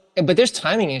but there's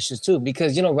timing issues too,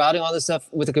 because routing all this stuff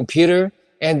with a computer,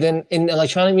 and then in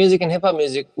electronic music and hip hop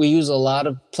music, we use a lot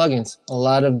of plugins, a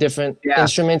lot of different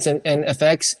instruments and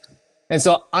effects. And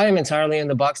so I am entirely in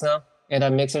the box now, and I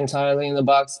mix entirely in the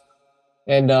box.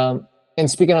 And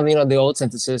speaking of the old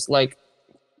synthesis, like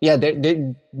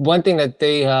they one thing that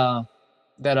they're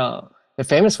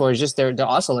famous for is just their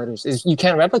oscillators. Is you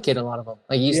can't replicate a lot of them.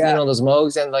 Like you know those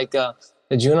Moogs and like the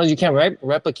the Junos. You can't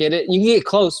replicate it. You can get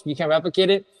close. You can't replicate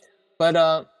it,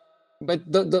 but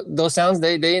those sounds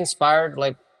they inspired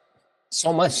like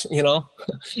so much, you know.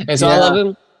 And so I love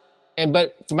them.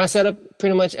 But for my setup,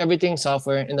 pretty much everything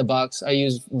software in the box. I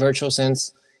use virtual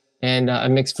synths, and I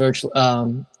mix virtual.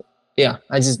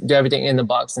 I just do everything in the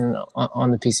box and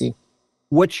on the PC.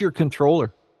 What's your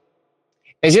controller?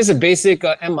 It's just a basic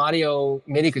M Audio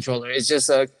MIDI controller. It's just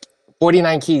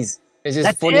 49 keys. It's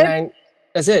just 49. It?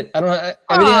 That's it. I don't know.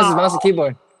 Everything else is mouse and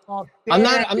keyboard. Oh, I'm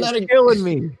not killing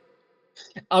me.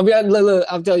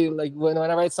 I'll tell you, like when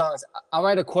I write songs, I'll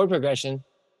write a chord progression,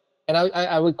 and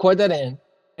I record that in,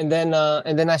 and then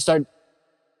I start,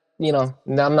 you know,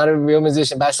 I'm not a real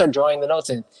musician, but I start drawing the notes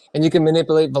in, and you can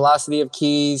manipulate velocity of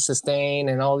keys, sustain,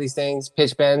 and all these things,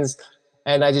 pitch bends,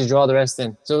 and I just draw the rest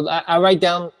in. So I write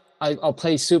down, I'll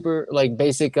play super like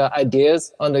basic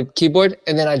ideas on the keyboard,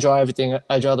 and then I draw everything.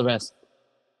 I draw the rest.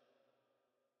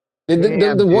 The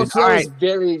workflow is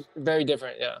very, very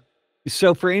different. Yeah.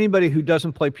 So for anybody who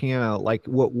doesn't play piano, like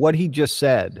what he just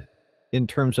said in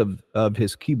terms of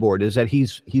his keyboard is that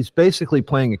he's basically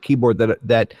playing a keyboard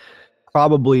that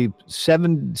probably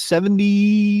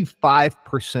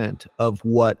 75% of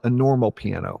what a normal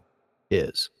piano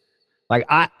is. Like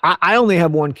I only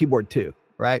have one keyboard too,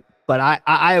 right? But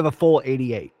I have a full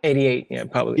 88. 88, yeah,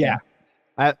 probably. Yeah.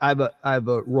 I have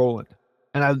a Roland.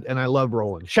 And I love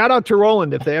Roland. Shout out to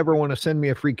Roland if they ever want to send me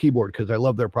a free keyboard, because I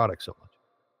love their product so much.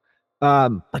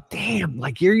 But damn,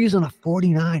 like you're using a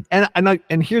 49.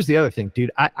 And here's the other thing,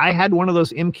 dude. I had one of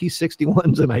those MKey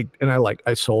 61s and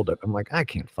I sold it. I'm like, I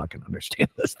can't fucking understand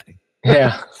this thing.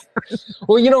 Yeah.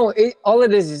 Well, you know, all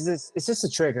it is this, it's just a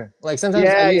trigger. Like sometimes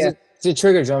I use it to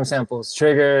trigger drum samples,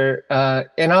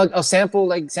 and I'll sample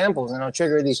like samples, and I'll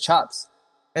trigger these chops.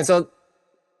 And so,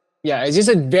 yeah, it's just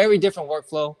a very different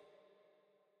workflow.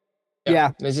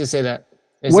 Yeah. Let's just say that.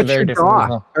 It's What's a very your different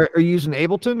draw? workflow. Are you using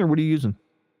Ableton, or what are you using?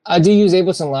 I do use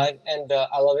Ableton Live, and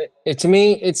I love it. To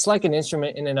me, it's like an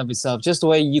instrument in and of itself, just the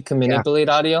way you can manipulate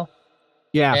audio.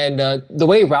 Yeah. And the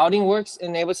way routing works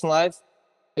in Ableton Live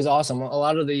is awesome. A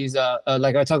lot of these,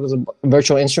 like I talked with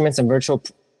virtual instruments and virtual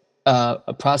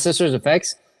processors,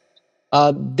 effects,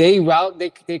 they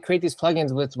create these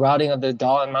plugins with routing of the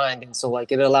DAW in mind. And so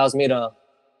like it allows me to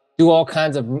do all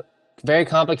kinds of very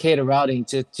complicated routing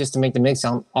just to make the mix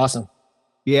sound awesome.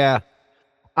 Yeah.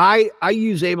 I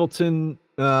use Ableton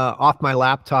off my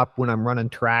laptop when I'm running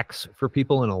tracks for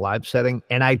people in a live setting,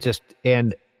 and I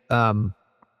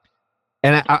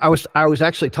was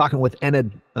actually talking with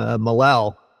Enid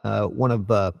Malel, one of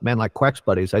Man Like Quack's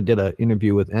buddies. I did an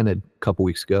interview with Enid a couple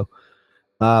weeks ago,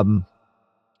 and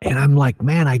I'm like,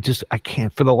 man, I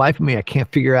can't, for the life of me, I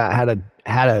can't figure out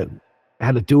how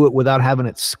to do it without having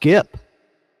it skip.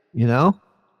 You know,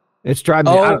 it's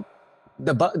driving me out.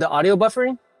 The audio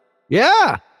buffering.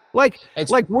 Yeah. Like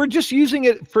we're just using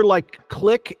it for like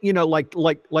click, you know, like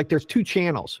there's two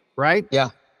channels, right?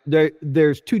 Yeah.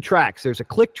 There's two tracks. There's a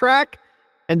click track,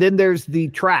 and then there's the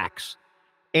tracks.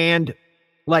 And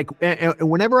like, and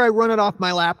whenever I run it off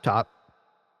my laptop,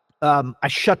 I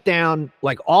shut down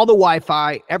like all the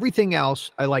Wi-Fi, everything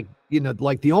else. I like, you know,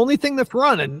 like the only thing that's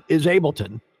running is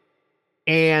Ableton.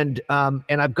 And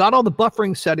I've got all the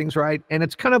buffering settings right. And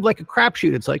it's kind of like a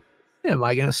crapshoot. It's like, am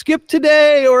I going to skip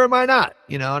today or am I not?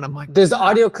 You know, and I'm like, does the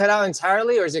audio cut out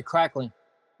entirely, or is it crackling?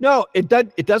 No, it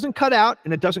doesn't cut out,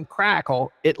 and it doesn't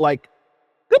crackle. It like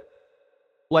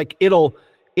it'll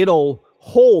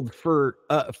hold for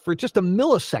just a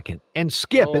millisecond and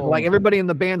skip. And like everybody in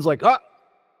the band's like, oh,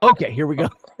 okay, here we go.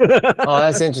 Oh,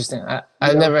 that's interesting.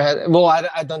 I've never had, well,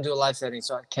 I don't do a live setting,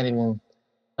 so I can't even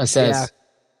assess.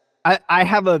 Yeah. I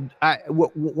have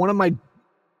one of my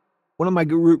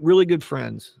really good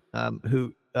friends,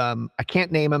 who I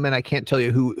can't name him and I can't tell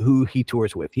you who he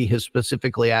tours with. He has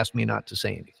specifically asked me not to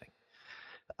say anything.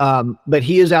 But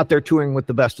he is out there touring with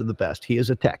the best of the best. He is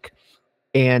a tech,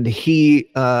 and he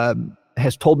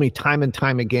has told me time and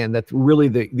time again that really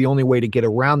the only way to get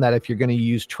around that, if you're going to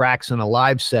use tracks in a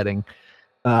live setting,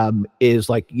 is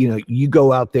like, you know, you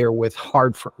go out there with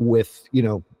you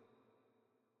know,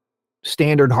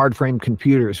 standard hard frame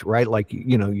computers, right? Like,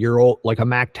 you know, your old, like a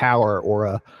Mac Tower or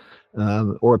a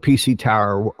PC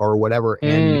Tower or whatever.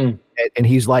 And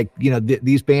he's like, you know,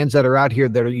 these bands that are out here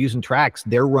that are using tracks,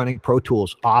 they're running Pro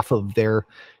Tools off of their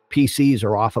PCs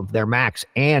or off of their Macs,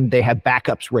 and they have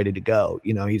backups ready to go.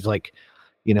 You know, he's like,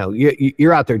 you know,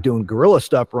 you're out there doing guerrilla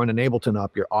stuff, running Ableton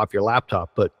off your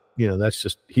laptop, but you know, that's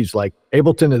just, he's like,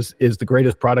 Ableton is the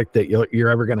greatest product that you're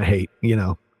ever going to hate, you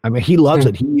know. I mean, he loves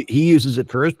it. He uses it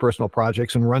for his personal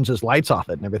projects and runs his lights off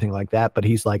it and everything like that. But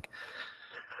he's like,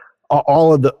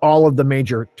 all of the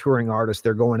major touring artists,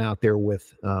 they're going out there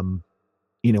with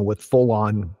with full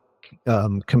on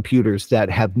computers that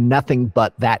have nothing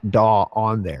but that DAW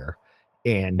on there,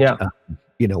 and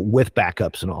with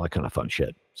backups and all that kind of fun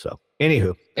shit. So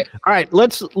anywho, all right,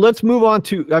 let's move on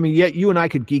to, you and I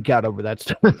could geek out over that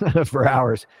stuff for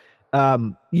hours.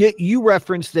 You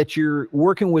referenced that you're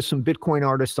working with some Bitcoin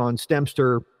artists on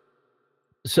Stemster.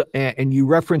 So, and you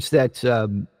referenced that,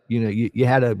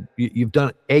 you've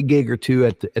done a gig or two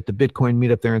at the Bitcoin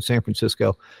meetup there in San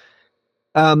Francisco.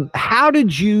 How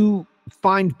did you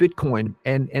find Bitcoin,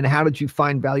 and how did you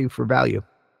find value for value?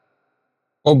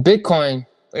 Well, Bitcoin,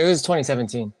 it was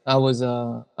 2017. I was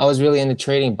really into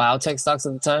trading biotech stocks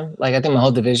at the time. Like, I think my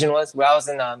whole division was. Where I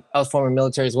was former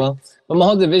military as well, but my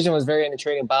whole division was very into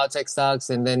trading biotech stocks.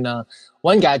 And then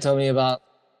one guy told me about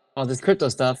all this crypto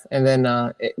stuff, and then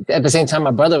at the same time,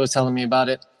 my brother was telling me about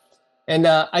it. And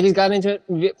I just got into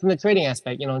it from the trading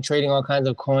aspect, trading all kinds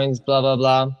of coins, blah blah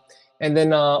blah. And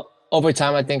then over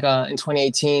time, I think in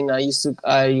 2018,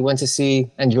 I went to see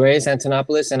Andreas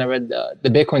Antonopoulos, and I read the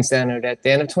Bitcoin Standard at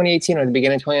the end of 2018 or the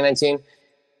beginning of 2019,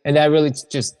 and that really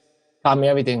just taught me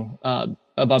everything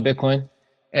about Bitcoin,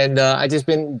 and I just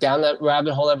been down that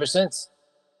rabbit hole ever since.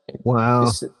 Wow!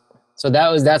 So that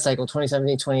was that cycle,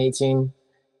 2017, 2018,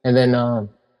 and then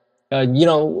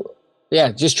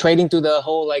just trading through the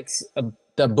whole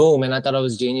the boom, and I thought I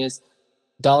was genius.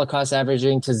 Dollar cost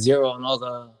averaging to zero on all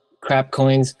the crap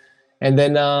coins. And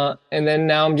then now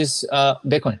I'm just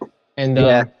Bitcoin, and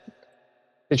the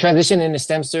transition into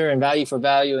Stemster and value for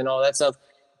value and all that stuff.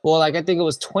 Well, I think it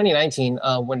was 2019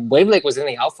 when Wavelake was in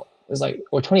the alpha. It was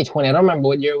or 2020. I don't remember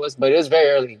what year it was, but it was very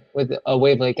early with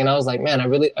Wavelake. And I was like, man, it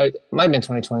might have been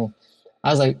 2020. I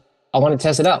was like, I want to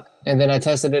test it out. And then I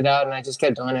tested it out, and I just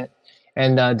kept doing it.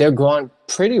 And they're growing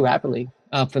pretty rapidly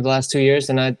for the last 2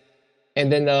 years. And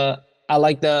then I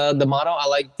like the model. I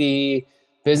like the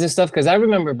business stuff, because I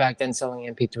remember back then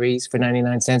selling MP3s for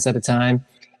 99 cents at a time,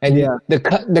 and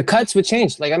the cuts would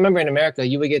change. Like, I remember in America,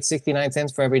 you would get 69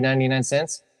 cents for every 99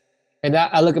 cents, and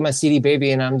I look at my CD Baby,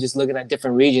 and I'm just looking at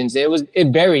different regions. It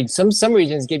varied. Some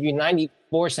regions give you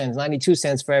 94 cents, 92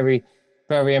 cents for every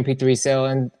MP3 sale,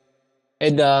 and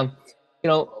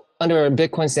under a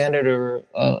Bitcoin standard, or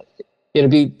it'll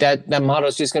be that model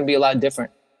is just going to be a lot different.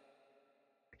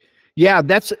 Yeah,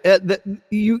 that's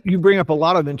you bring up a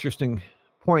lot of interesting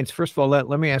points. First of all,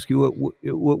 let me ask you,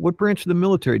 what branch of the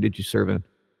military did you serve in?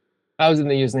 I was in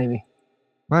the U.S. Navy.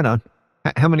 Right on.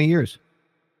 How many years?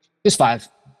 Just 5.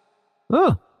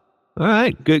 Oh, all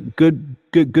right.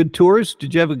 Good tours.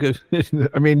 Did you have a good?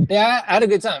 Yeah, I had a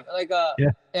good time. I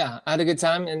had a good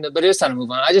time, but it was time to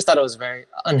move on. I just thought it was very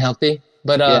unhealthy,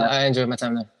 but I enjoyed my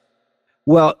time there.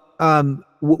 Well,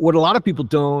 what a lot of people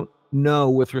don't know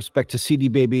with respect to CD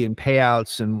Baby and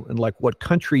payouts and like what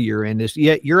country you're in is,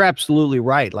 you're absolutely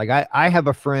right. Like, I have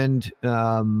a friend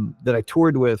that I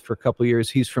toured with for a couple of years.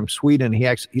 He's from Sweden.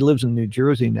 He lives in New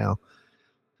Jersey now.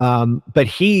 But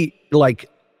he's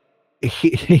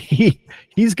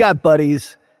got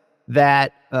buddies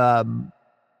that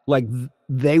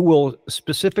they will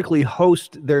specifically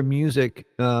host their music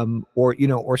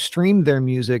or stream their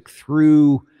music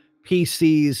through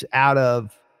PCs out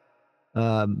of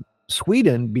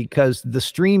Sweden, because the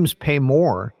streams pay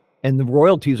more and the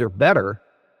royalties are better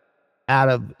out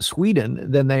of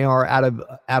Sweden than they are out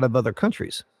of other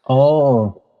countries.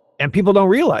 Oh, and people don't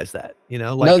realize that,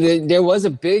 no, there was a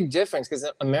big difference, because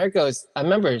America was, I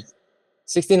remember,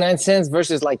 69 cents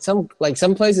versus some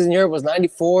places in Europe was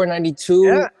 94, 92.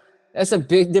 Yeah. That's a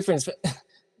big difference.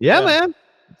 Yeah, man.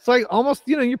 It's like almost,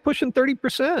 you're pushing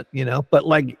 30%,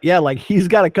 but he's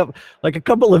got a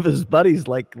couple of his buddies,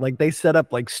 they set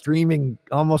up streaming,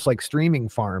 almost like streaming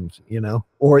farms,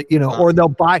 or they'll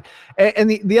buy. And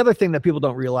the other thing that people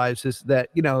don't realize is that,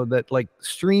 that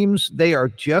streams, they are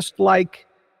just like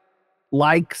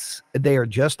likes, they are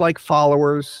just like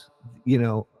followers,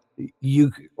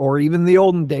 or even the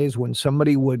olden days when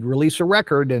somebody would release a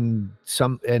record and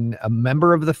a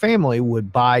member of the family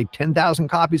would buy 10,000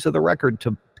 copies of the record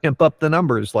to pimp up the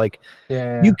numbers.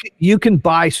 You can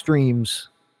buy streams,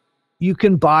 you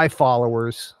can buy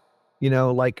followers,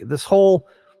 this whole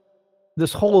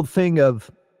thing of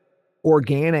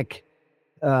organic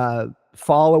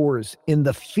followers in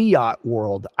the fiat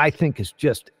world, I think is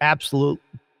just absolute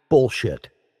bullshit.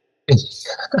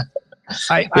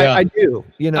 I do,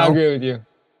 I agree with you.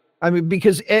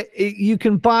 Because you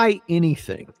can buy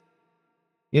anything.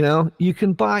 You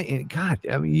can buy,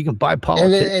 you can buy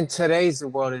politics. And in today's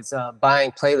world, it's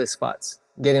buying playlist spots,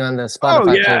 getting on the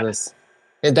Spotify playlist.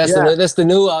 And that's the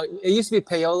new. It used to be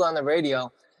payola on the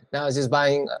radio. Now it's just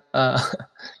buying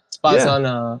spots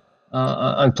on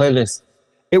playlists.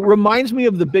 It reminds me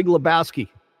of The Big Lebowski.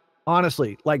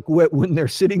 Honestly, like when they're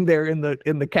sitting there in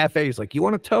the cafes, like, you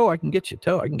want a toe? I can get you a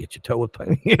toe. I can get you a toe with,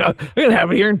 you know, I'm gonna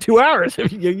have it here in 2 hours.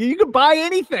 You can buy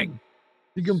anything.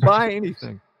 You can buy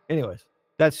anything. Anyways,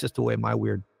 that's just the way my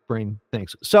weird brain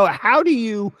thinks. So how do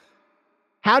you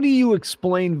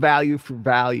explain value for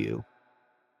value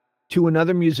to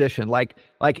another musician? Like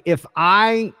if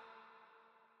I,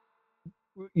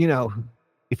 you know,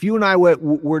 if you and I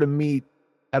were to meet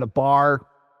at a bar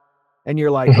and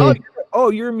you're like, oh,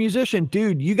 you're a musician,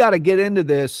 dude, you got to get into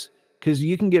this because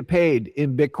you can get paid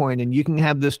in Bitcoin and you can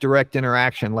have this direct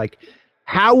interaction. Like,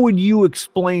 how would you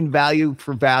explain value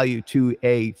for value to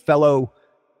a fellow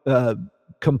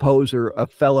composer, a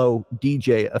fellow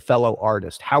DJ, a fellow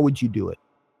artist? How would you do it?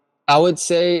 I would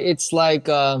say it's like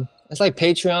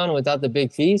Patreon without the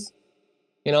big fees,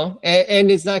 you know, and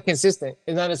it's not consistent.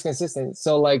 It's not as consistent.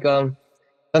 So like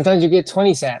sometimes you get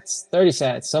 20 sats, 30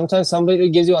 sats. Sometimes somebody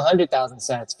gives you 100,000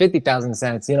 sats, 50,000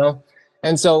 sats, you know.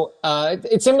 And so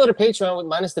it's similar to Patreon with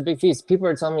minus the big fees. People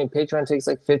are telling me Patreon takes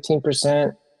like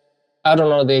 15%. I don't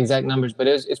know the exact numbers, but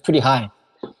it's pretty high.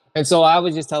 And so I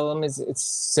would just tell them it's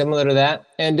similar to that.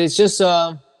 And it's just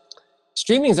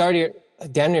streaming is already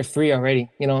damn near free already.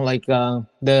 You know, like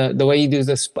the way you do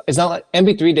this, it's not like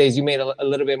MP3 days you made a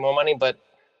little bit more money, but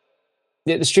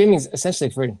the streaming is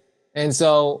essentially free. And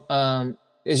so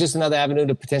it's just another avenue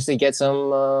to potentially get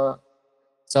some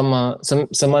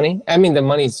money. I mean, the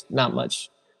money's not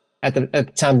much at the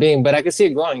time being, but I could see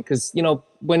it growing because, you know,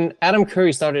 when Adam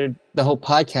Curry started the whole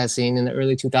podcast scene in the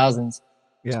early 2000s,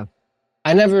 yeah,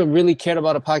 I never really cared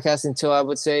about a podcast until I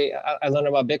would say I learned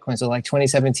about Bitcoin. So like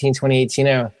 2017, 2018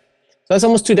 era. So that's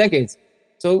almost 2 decades.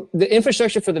 So the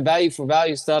infrastructure for the value for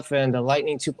value stuff and the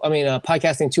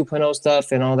podcasting 2.0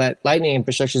 stuff and all that Lightning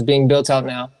infrastructure is being built out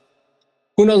now.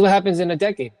 Who knows what happens in a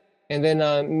decade? And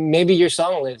then maybe your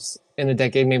song lives in a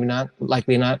decade, maybe not,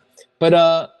 likely not.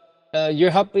 But you're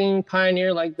helping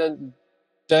pioneer like the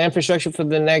infrastructure for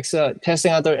the next,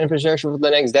 testing out the infrastructure for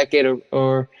the next decade,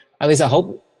 or at least I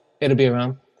hope it'll be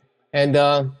around. And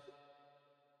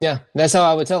yeah, that's how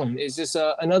I would tell them. It's just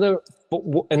another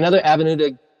avenue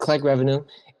to collect revenue.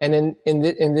 And then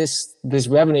in this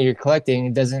revenue you're collecting,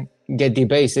 it doesn't get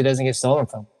debased. It doesn't get stolen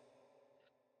from.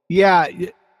 Yeah.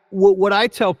 What I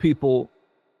tell people,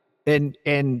 and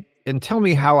tell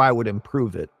me how I would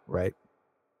improve it, right?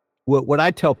 What I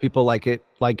tell people, like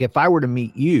if I were to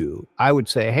meet you, I would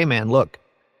say, hey man, look,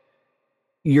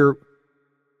 you're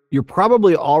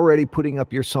probably already putting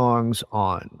up your songs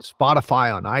on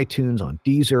Spotify, on iTunes, on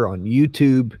Deezer, on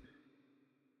YouTube,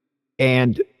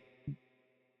 and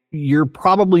you're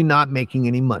probably not making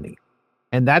any money.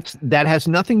 And that has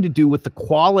nothing to do with the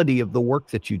quality of the work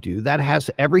that you do. That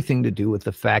has everything to do with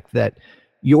the fact that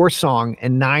your song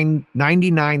and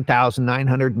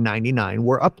 99,999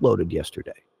 were uploaded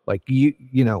yesterday. Like you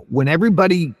know, when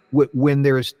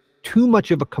there's too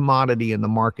much of a commodity in the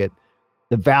market,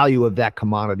 the value of that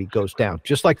commodity goes down,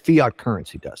 just like fiat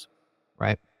currency does,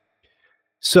 right?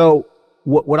 So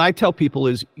what I tell people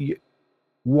is,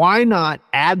 why not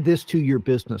add this to your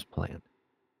business plan?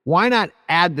 Why not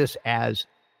add this as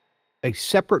a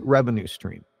separate revenue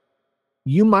stream?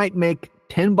 You might make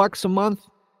 $10 a month.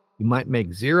 You might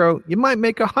make 0. You might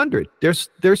make 100. There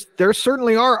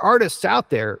certainly are artists out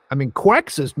there. I mean,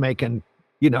 Quex is making,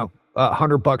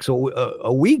 $100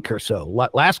 a week or so.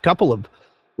 Last couple of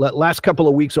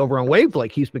weeks over on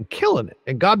Wavelake, he's been killing it,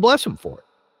 and God bless him for it.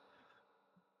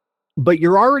 But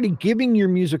you're already giving your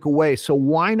music away, so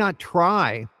why not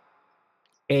try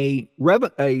a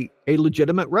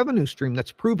legitimate revenue stream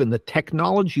that's proven? The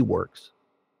technology works,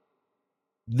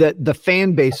 that the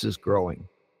fan base is growing,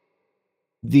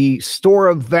 the store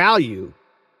of value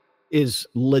is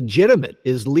legitimate,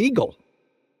 is legal.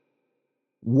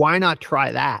 Why not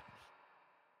try that?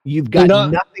 You've got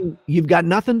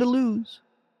nothing to lose.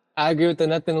 I agree with the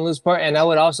nothing to lose part, and I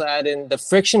would also add in the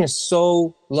friction is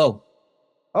so low.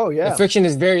 Oh yeah, the friction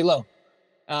is very low.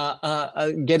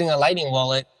 Getting a Lightning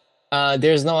wallet,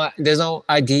 there's no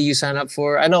ID you sign up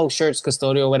for. I know sure it's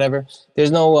custodial, whatever.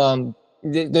 There's no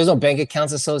bank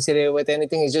accounts associated with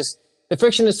anything. It's just the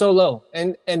friction is so low,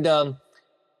 and I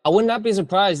would not be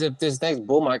surprised if this next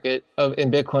bull market in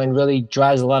Bitcoin really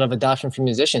drives a lot of adoption from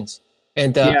musicians.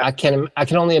 And I can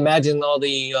only imagine all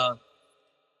the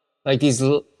like these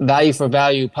value for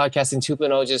value podcasting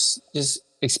 2.0 just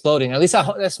exploding. At least I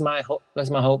hope that's my hope.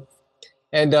 That's my hope.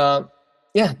 And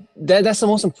that's the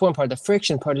most important part. The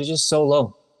friction part is just so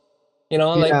low. It's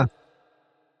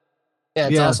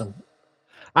awesome.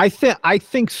 I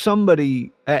think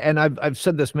somebody, and I've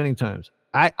said this many times,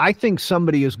 I think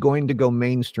somebody is going to go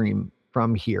mainstream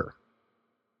from here.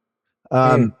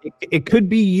 It could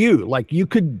be you. Like you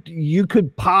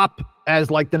could pop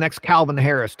as like the next Calvin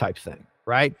Harris type thing,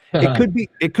 right?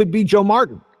 It could be Joe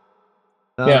Martin.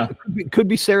 Yeah. It could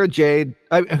be Sarah Jade.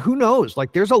 Who knows?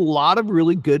 Like there's a lot of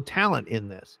really good talent in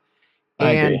this.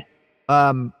 I agree.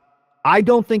 I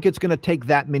don't think it's going to take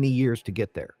that many years to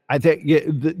get there. I think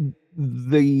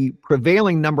the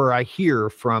prevailing number I hear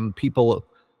from people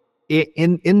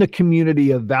in the community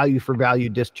of value for value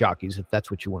disc jockeys, if that's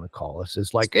what you want to call us,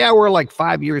 is like, yeah, we're like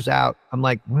 5 years out. I'm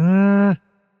like,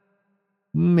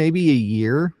 maybe a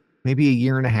year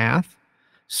and a half.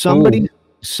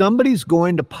 Somebody's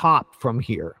going to pop from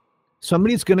here.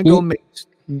 Somebody's going to go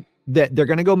that they're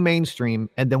going to go mainstream,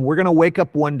 and then we're going to wake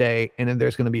up one day and then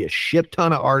there's going to be a shit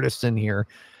ton of artists in here.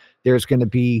 There's going to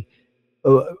be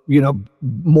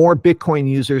more Bitcoin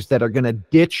users that are going to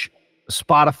ditch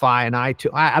Spotify and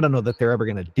iTunes. I don't know that they're ever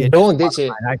going to ditch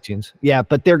Spotify and iTunes. Yeah,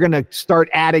 but they're going to start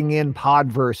adding in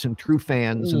Podverse and True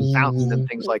Fans and Fountain and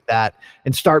things like that,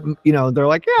 and start. They're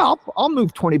like, yeah, I'll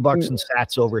move $20 in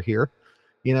sats over here.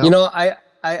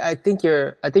 I think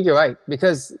you're right,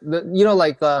 because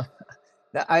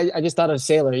I just thought of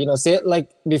Saylor. Say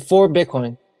like before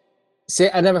Bitcoin.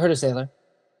 I never heard of Saylor.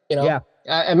 Yeah.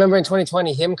 I remember in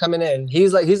 2020 him coming in.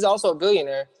 He's also a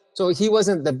billionaire. So he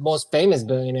wasn't the most famous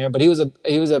billionaire, but he was a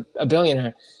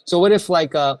billionaire. So what if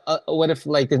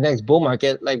the next bull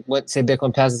market, like say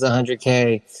Bitcoin passes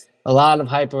 100K, a lot of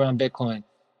hype around Bitcoin.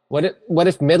 What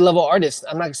if mid-level artists?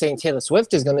 I'm not saying Taylor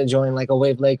Swift is going to join like a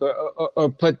Wave Lake or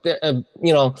put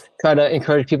try to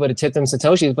encourage people to tip them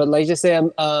satoshis, but like just say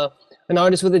an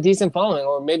artist with a decent following,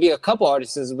 or maybe a couple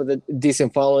artists with a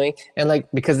decent following, and like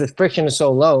because the friction is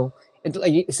so low, it's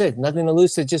like you said, nothing to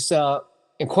lose to just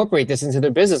incorporate this into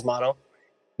their business model.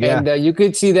 Yeah. And you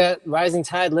could see that rising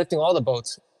tide lifting all the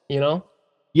boats.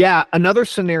 Yeah. Another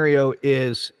scenario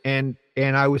is, and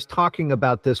I was talking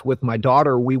about this with my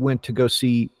daughter. We went to go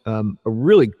see a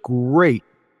really great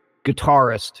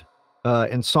guitarist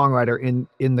and songwriter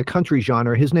in the country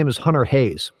genre. His name is Hunter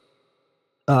Hayes.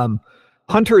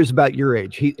 Hunter is about your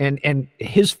age. And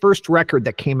his first record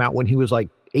that came out when he was like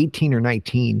 18 or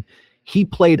 19, he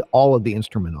played all of the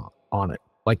instrument on it.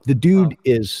 Like the dude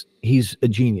he's a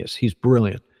genius. He's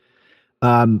brilliant.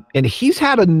 And he's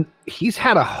had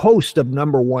a host of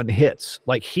 #1 hits.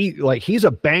 He's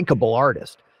a bankable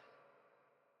artist.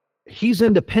 He's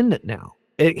independent now.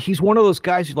 He's one of those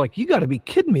guys who's like, you got to be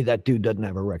kidding me. That dude doesn't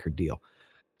have a record deal.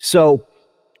 So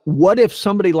what if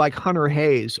somebody like Hunter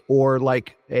Hayes, or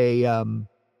like I'm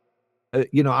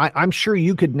sure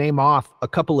you could name off a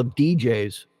couple of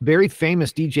DJs, very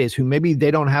famous DJs who maybe they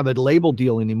don't have a label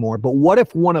deal anymore. But what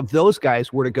if one of those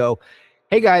guys were to go,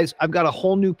 hey guys, I've got a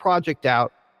whole new project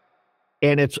out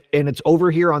and it's over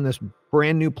here on this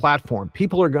brand new platform.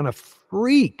 People are going to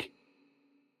freak.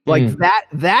 Like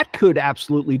that could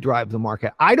absolutely drive the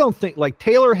market. I don't think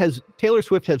Taylor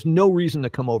Swift has no reason to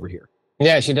come over here.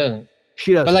 Yeah, she doesn't.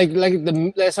 She doesn't.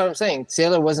 But that's what I'm saying.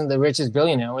 Taylor wasn't the richest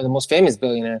billionaire or the most famous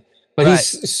billionaire, but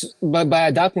right. By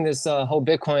adopting this whole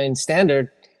Bitcoin standard,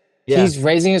 he's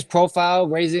raising his profile,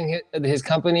 raising his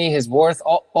company, his worth,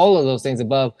 all of those things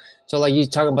above. So like you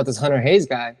talking about this Hunter Hayes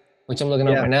guy, which I'm looking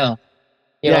at right now.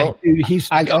 Dude, he's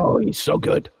so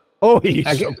good. Oh,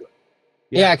 he's so good.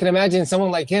 Yeah, I can imagine someone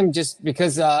like him, just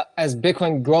because as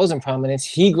Bitcoin grows in prominence,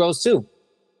 he grows too.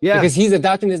 Yeah, because he's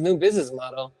adopting this new business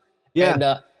model.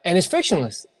 Yeah, and it's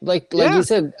frictionless. Like you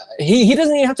said, he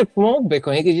doesn't even have to promote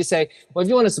Bitcoin. He could just say, well, if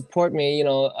you want to support me,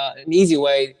 an easy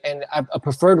way and a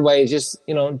preferred way is just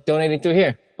donating through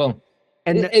here. Boom.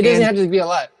 And it doesn't have to be a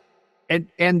lot.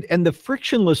 And the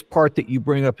frictionless part that you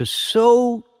bring up is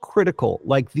so critical.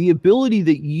 Like the ability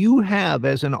that you have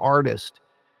as an artist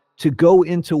to go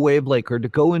into Wavelake or to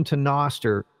go into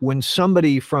Nostr when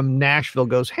somebody from Nashville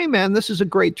goes, hey man, this is a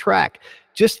great track.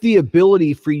 Just the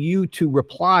ability for you to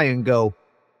reply and go,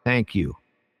 thank you,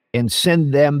 and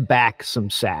send them back some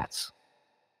sats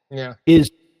is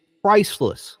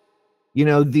priceless.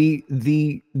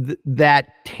 That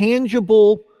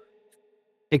tangible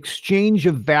exchange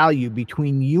of value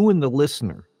between you and the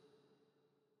listener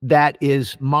that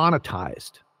is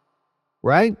monetized,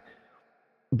 right?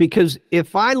 Because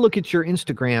if I look at your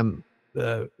Instagram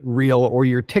reel or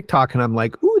your TikTok and I'm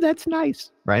like, ooh, that's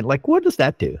nice, right? Like, what does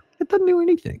that do? It doesn't do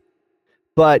anything.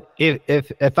 But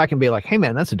if I can be like, hey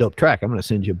man, that's a dope track, I'm going to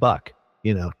send you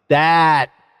 $1. That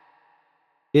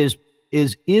is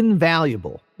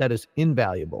invaluable. That is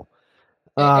invaluable.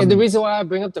 And the reason why I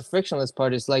bring up the frictionless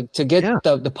part is like to get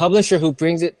the publisher who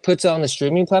puts it on the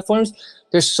streaming platforms.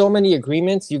 There's so many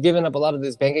agreements. You're giving up a lot of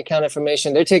this bank account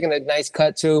information. They're taking a nice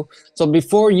cut too. So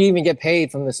before you even get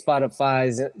paid from the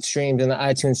Spotify's streams and the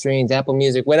iTunes streams, Apple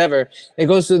Music, whatever, it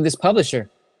goes through this publisher.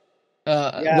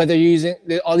 Whether you're using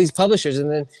all these publishers,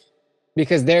 and then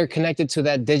because they're connected to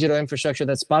that digital infrastructure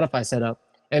that Spotify set up,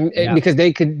 and because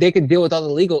they could deal with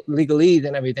all the legalese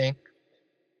and everything.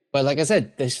 But like I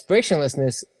said, this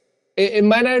frictionlessness, it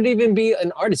might not even be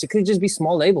an artist. It could just be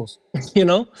small labels, you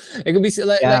know? It could be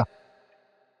like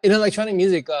in electronic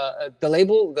music,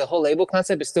 the whole label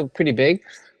concept is still pretty big.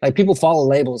 Like people follow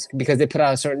labels because they put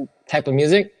out a certain type of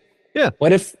music. Yeah.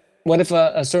 What if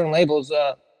a certain labels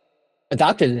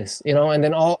adopted this, you know, and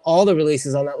then all the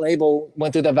releases on that label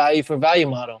went through the value for value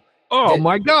model? Oh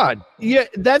my God. Yeah,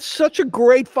 that's such a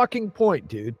great fucking point,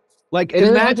 dude. Like it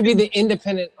doesn't have to be the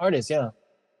independent artist, yeah.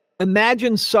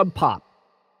 Imagine Sub Pop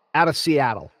out of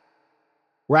Seattle,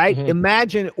 right? Mm-hmm.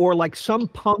 Imagine, or like some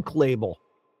punk label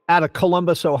out of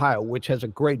Columbus, Ohio, which has a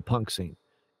great punk scene.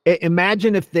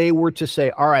 Imagine if they were to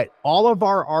say, all right, all of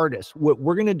our artists,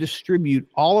 we're going to distribute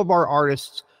all of our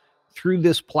artists through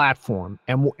this platform.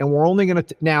 And we're only going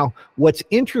to, now what's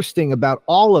interesting about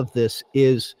all of this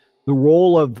is the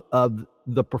role of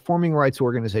the performing rights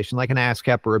organization, like an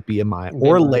ASCAP or a BMI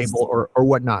or a label or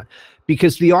whatnot,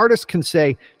 because the artist can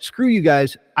say, screw you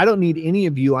guys, I don't need any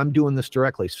of you, I'm doing this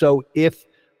directly. So if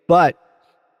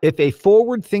a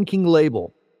forward-thinking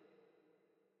label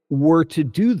were to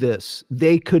do this,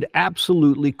 they could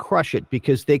absolutely crush it,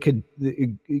 because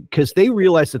they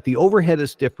realize that the overhead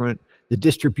is different, the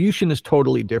distribution is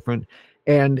totally different,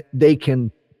 and they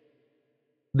can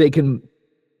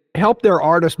help their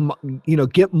artists, you know,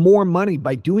 get more money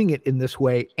by doing it in this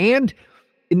way. And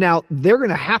now they're going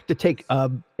to have to take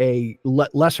a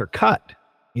lesser cut,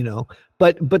 you know,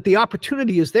 but the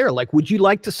opportunity is there. Like, would you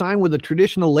like to sign with a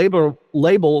traditional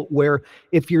label where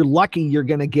if you're lucky, you're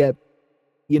going to get,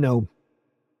 you know,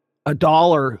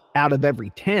 $1 out of every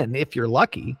 10 if you're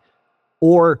lucky?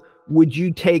 Or would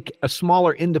you take a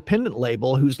smaller independent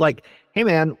label who's like, hey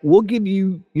man, we'll give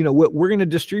you, you know, we're going to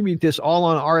distribute this all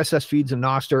on RSS feeds and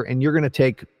Nostr, and you're going to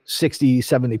take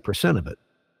 60-70% of it.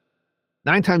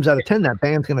 9 times out of 10, that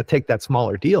band's going to take that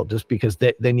smaller deal just because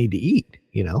they need to eat,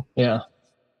 you know? Yeah.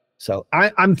 So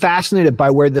I'm fascinated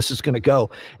by where this is going to go.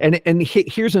 And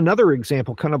here's another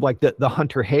example, kind of like the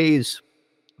Hunter Hayes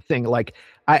thing. Like,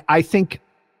 I think,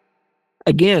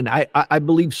 again, I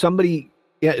believe somebody,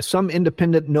 some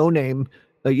independent no-name,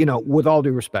 you know, with all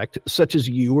due respect, such as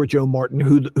you or Joe Martin,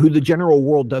 who the general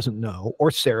world doesn't know, or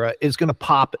Sarah, is going to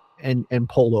pop and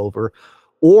pull over.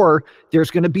 Or there's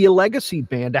going to be a legacy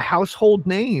band, a household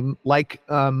name, like,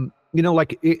 you know,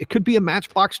 like it could be a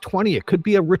Matchbox 20, it could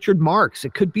be a Richard Marx,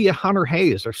 it could be a Hunter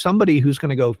Hayes, or somebody who's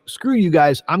going to go, screw you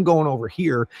guys, I'm going over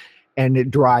here, and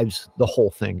it drives the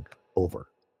whole thing over,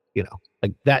 you know,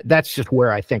 like that's just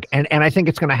where I think, and I think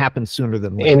it's going to happen sooner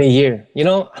than later. In a year, you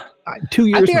know, 2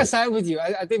 years. I think I side with you.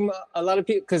 I think a lot of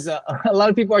people, because a lot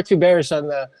of people are too bearish on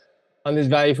this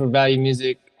value for value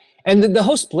music, and the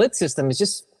whole split system is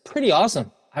just pretty awesome.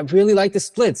 I really like the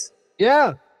splits.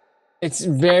 Yeah, it's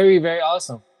very, very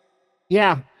awesome.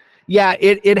 Yeah,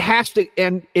 it has to,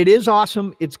 and it is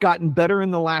awesome. It's gotten better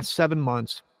in the last 7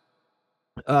 months.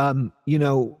 You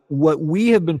know, what we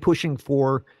have been pushing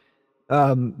for,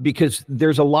 because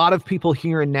there's a lot of people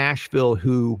here in Nashville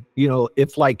who, you know,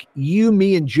 if like you,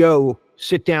 me, and Joe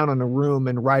sit down in a room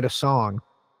and write a song,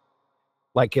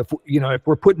 like if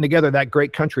we're putting together that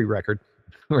great country record,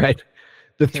 right?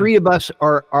 The three of us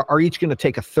are each going to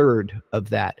take a third of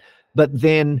that. But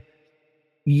then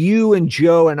you and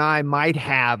Joe and I might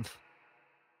have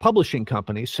publishing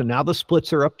companies. So now the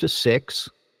splits are up to 6,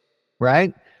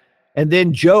 right? And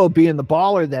then Joe, being the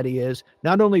baller that he is,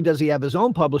 not only does he have his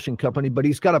own publishing company, but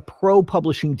he's got a pro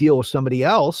publishing deal with somebody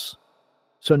else.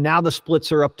 So now the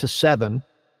splits are up to 7,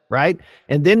 right?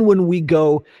 And then when we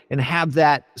go and have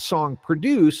that song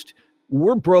produced,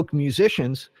 we're broke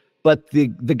musicians. But the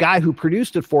guy who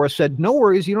produced it for us said, no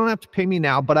worries, you don't have to pay me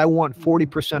now, but I want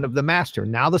 40% of the master.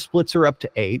 Now the splits are up to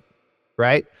 8,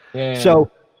 right? Yeah. So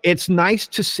it's nice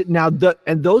to sit now.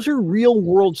 And those are real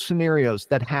world scenarios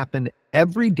that happen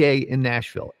every day in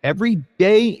Nashville. Every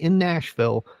day in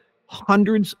Nashville,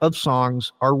 hundreds of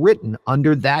songs are written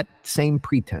under that same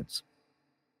pretense.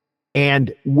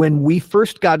 And when we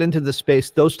first got into the space,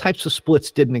 those types of splits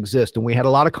didn't exist. And we had a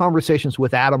lot of conversations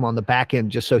with Adam on the back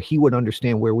end, just so he would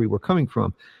understand where we were coming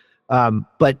from.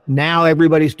 But now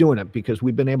everybody's doing it because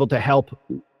we've been able to help,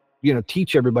 you know,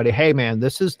 teach everybody, hey man,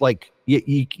 this is like,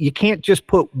 you can't just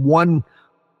put one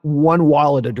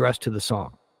wallet address to the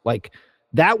song. Like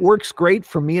That works great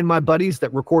for me and my buddies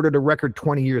that recorded a record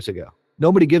 20 years ago.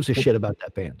 Nobody gives a shit about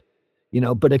that band,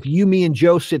 but if you, me, and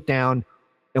Joe sit down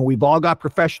and we've all got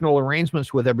professional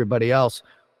arrangements with everybody else,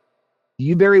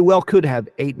 you very well could have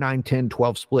 8, 9, 10,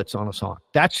 12 splits on a song.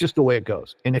 That's just the way it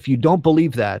goes. And if you don't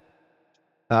believe that,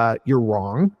 you're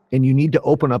wrong. And you need to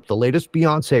open up the latest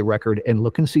Beyonce record and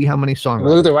look and see how many songs.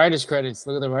 Look at the writer's credits.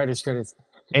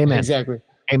 Amen. Exactly.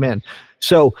 Amen.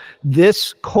 So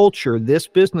this culture, this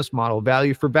business model,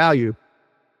 value for value,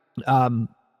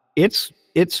 it's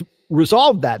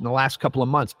resolved that in the last couple of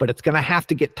months, but it's going to have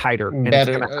to get tighter. And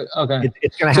better.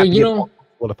 It's going to have to get more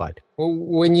solidified.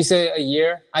 When you say a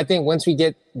year, I think once we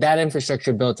get that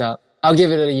infrastructure built out, I'll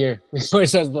give it a year before it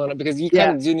starts blowing up, because you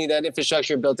kind of do need that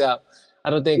infrastructure built out. I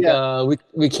don't think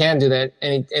we can do that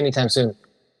anytime soon.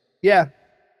 Yeah.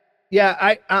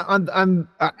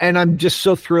 I'm just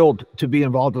so thrilled to be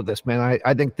involved with this, man.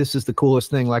 I think this is the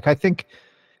coolest thing. Like, I think,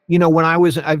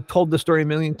 I've told the story a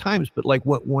million times, but like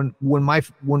when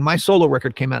my solo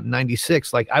record came out in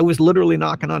 96, like I was literally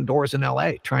knocking on doors in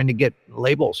LA trying to get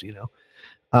labels,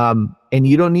 and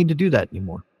you don't need to do that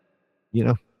anymore.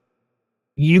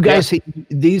 You guys,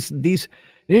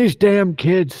 these damn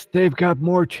kids, they've got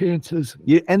more chances.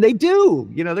 And they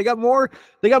do, they got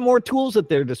more tools at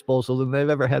their disposal than they've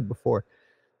ever had before.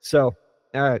 So,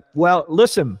 all right. Well,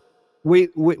 listen, we've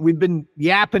been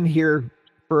yapping here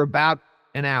for about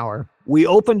an hour. We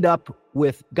opened up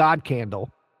with God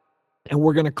Candle, and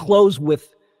we're going to close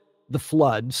with The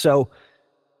Flood. So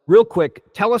real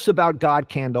quick, tell us about God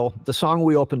Candle, the song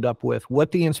we opened up with,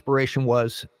 what the inspiration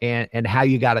was, and how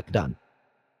you got it done.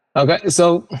 Okay.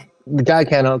 So the God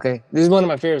Candle. Okay. This is one of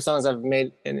my favorite songs I've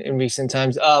made in recent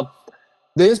times. The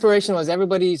inspiration was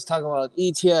everybody's talking about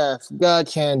ETF, God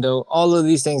Candle, all of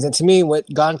these things. And to me, what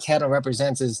God Candle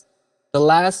represents is the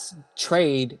last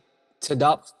trade to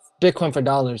adopt Bitcoin for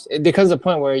dollars. It becomes a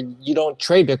point where you don't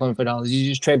trade Bitcoin for dollars. You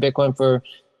just trade Bitcoin for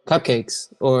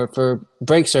cupcakes or for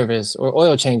brake service or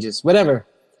oil changes, whatever.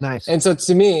 Nice. And so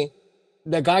to me,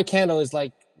 the God Candle is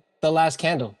like the last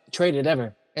candle traded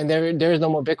ever. And there is no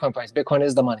more Bitcoin price. Bitcoin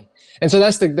is the money. And so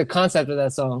that's the concept of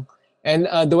that song. And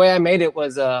the way I made it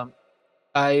was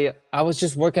I was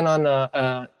just working on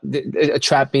a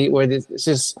trap beat where it's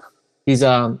just these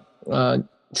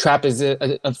trap is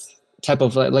a type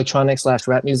of electronic /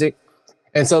 rap music.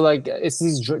 And so like it's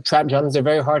these trap drums. They're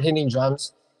very hard hitting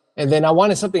drums. And then I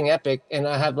wanted something epic, and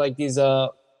I have like these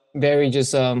very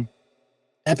just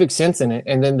epic synths in it.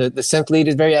 And then the synth lead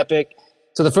is very epic.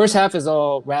 So the first half is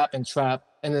all rap and trap,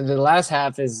 and then the last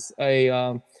half is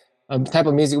a type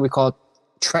of music we call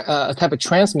a type of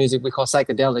trance music we call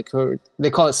psychedelic, or they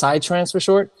call it psytrance for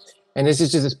short. And this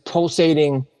is just this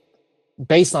pulsating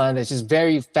bass line that's just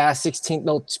very fast 16th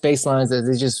note bass lines that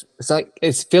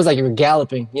it feels like you're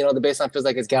galloping. The bass line feels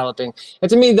like it's galloping. And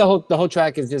to me, the whole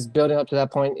track is just building up to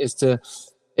that point.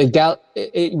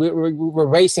 We're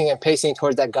racing and pacing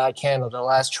towards that God Candle, the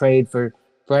last trade for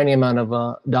any amount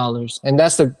of dollars. And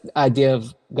that's the idea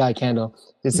of God Candle.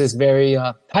 It's this very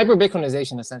hyper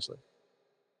Bitcoinization, essentially.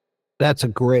 That's a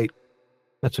great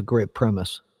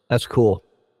premise. That's cool.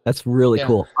 That's really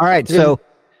cool. All right. So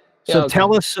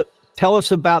tell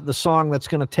us about the song that's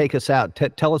going to take us out.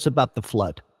 Tell us about The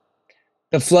Flood.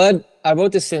 The Flood, I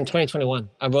wrote this in 2021.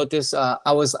 I wrote this, I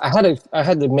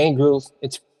had the main groove.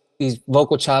 It's these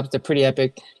vocal chops. They're pretty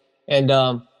epic. And,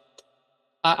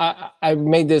 I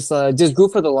made this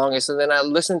groove for the longest, and then I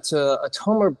listened to a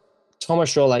Tomer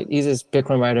Strolite. He's this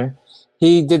Bitcoin writer.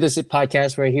 He did this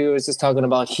podcast where he was just talking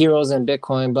about heroes and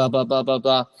Bitcoin, blah blah blah blah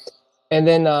blah. And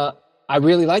then I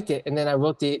really liked it, and then I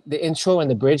wrote the intro and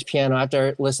the bridge piano after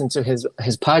I listened to his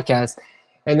podcast.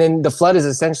 And then The Flood is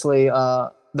essentially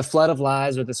the flood of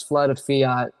lies, or this flood of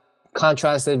fiat,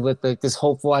 contrasted with this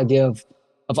hopeful idea of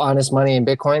honest money and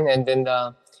Bitcoin. And then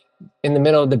in the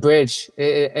middle of the bridge,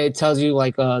 it tells you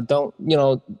like, there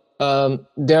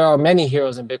are many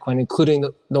heroes in Bitcoin, including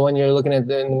the one you're looking at in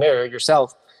the mirror,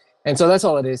 yourself. And so that's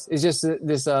all it is. It's just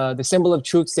this the symbol of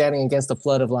truth standing against the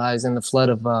flood of lies and the flood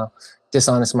of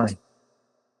dishonest money.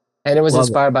 And it was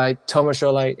inspired by Tomer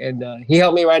Strolite, and he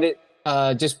helped me write it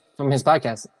just from his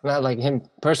podcast, not like him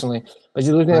personally, but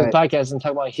just listening to the podcast and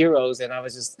talking about heroes. And I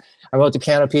wrote the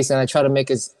piano piece, and I try to make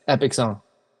his epic song.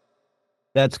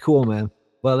 That's cool, man.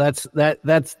 Well, that's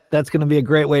going to be a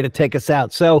great way to take us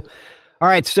out. So, all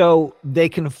right. So they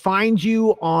can find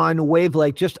you on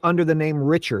Wavelake just under the name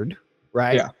Richard,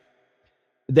 right? Yeah.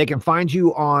 They can find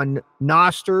you on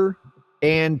Nostr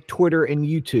and Twitter and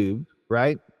YouTube,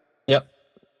 right? Yep.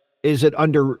 Is it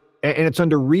under, and it's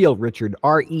under Real Richard,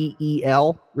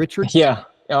 REEL Richard? Yeah.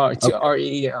 It's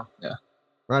REEL. Yeah.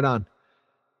 Right on.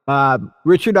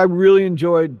 Richard, I really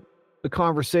enjoyed the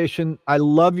conversation. I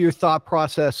love your thought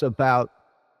process about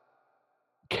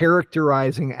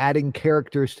characterizing, adding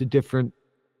characters to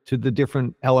the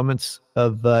different elements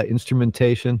of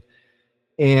instrumentation.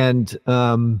 And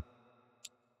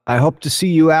I hope to see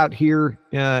you out here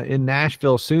in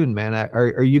Nashville soon, man.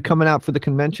 Are you coming out for the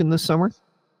convention this summer?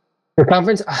 The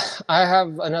conference? I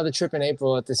have another trip in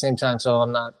April at the same time, so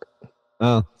I'm not.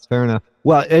 Oh, fair enough.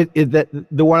 Well,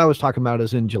 the one I was talking about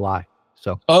is in July.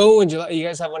 So. Oh, in July. You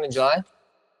guys have one in July?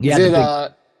 Yeah, is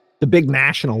the big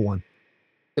national one.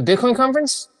 The Bitcoin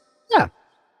conference? Yeah.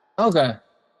 Okay.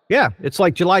 Yeah, it's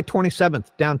like July 27th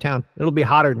downtown. It'll be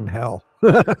hotter than hell.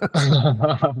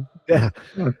 Yeah.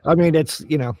 I mean, it's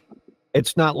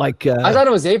not like... I thought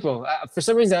it was April. For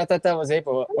some reason, I thought that was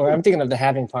April. Or I'm thinking of the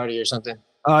halving party or something.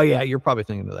 Oh, yeah, you're probably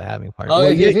thinking of the halving party. Oh,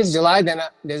 well, if it's July, then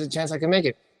there's a chance I can make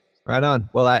it. Right on.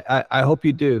 Well, I hope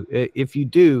you do. If you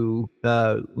do,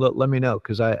 let me know,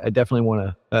 because I definitely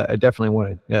want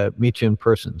to meet you in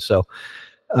person. So,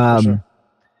 sure.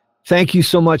 Thank you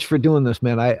so much for doing this,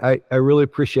 man. I really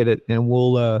appreciate it, and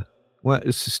we'll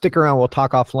stick around. We'll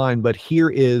talk offline. But here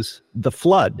is "The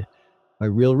Flood" by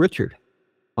Real Richard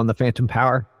on the Phantom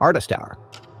Power Artist Hour.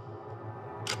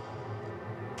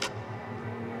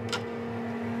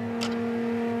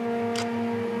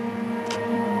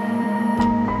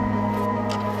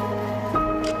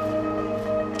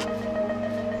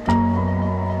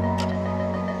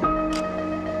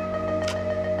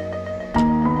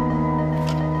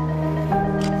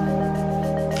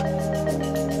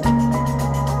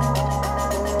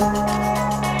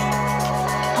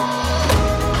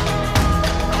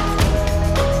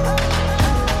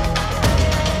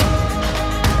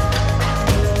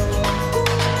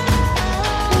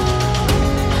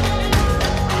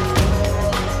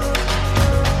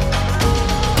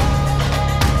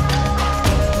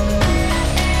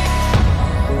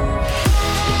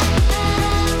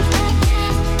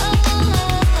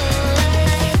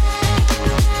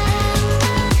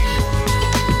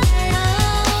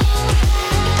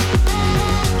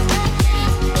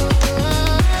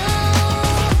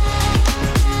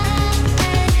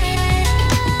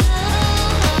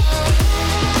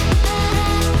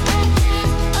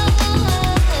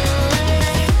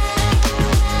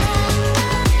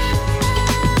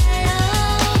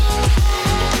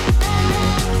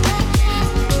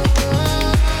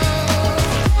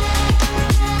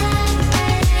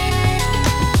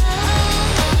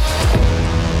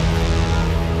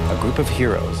 Of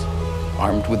heroes,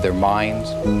 armed with their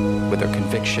minds, with their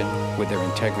conviction, with their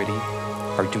integrity,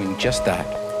 are doing just that.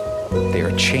 They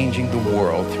are changing the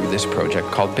world through this project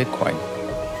called Bitcoin.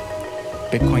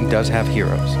 Bitcoin does have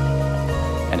heroes,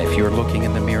 and if you're looking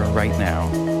in the mirror right now,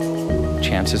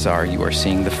 chances are you are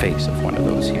seeing the face of one of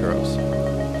those heroes.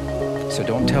 So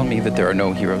don't tell me that there are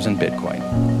no heroes in Bitcoin.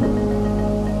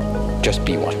 Just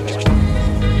be one.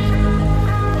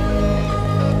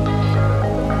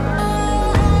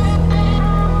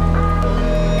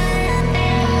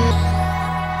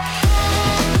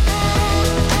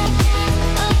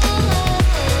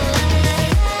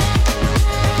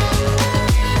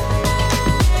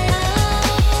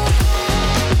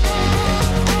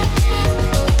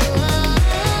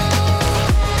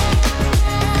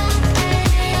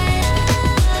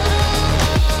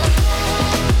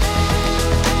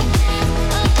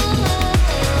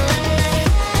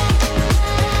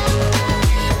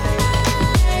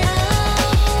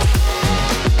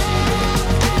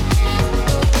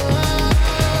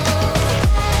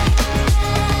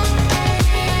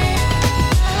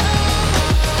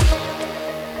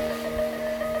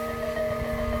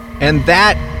 And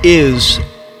that is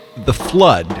 "The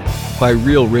Flood" by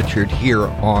Real Richard here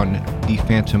on the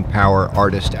Phantom Power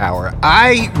Artist Hour.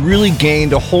 I really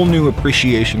gained a whole new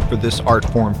appreciation for this art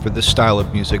form, for this style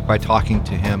of music, by talking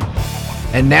to him.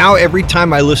 And now every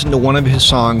time I listen to one of his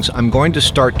songs, I'm going to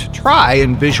start to try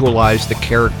and visualize the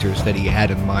characters that he had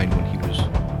in mind when he was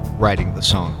writing the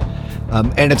song.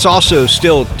 And it's also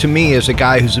still, to me, as a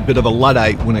guy who's a bit of a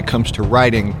Luddite when it comes to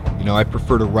writing, I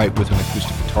prefer to write with an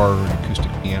acoustic guitar or an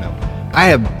acoustic piano. I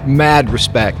have mad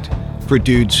respect for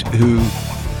dudes who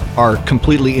are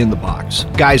completely in the box,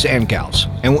 guys and gals.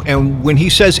 And when he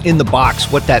says in the box,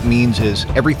 what that means is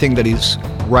everything that he's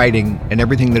writing and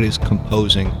everything that he's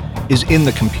composing is in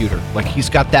the computer. Like, he's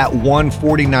got that one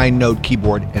 49-note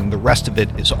keyboard and the rest of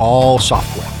it is all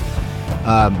software.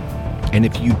 And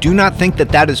if you do not think that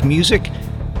that is music,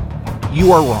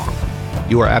 you are wrong.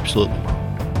 You are absolutely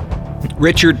wrong.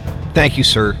 Richard, thank you,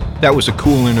 sir. That was a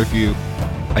cool interview.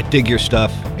 I dig your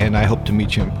stuff, and I hope to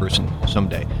meet you in person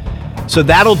someday. So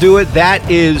that'll do it. That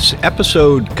is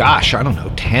episode,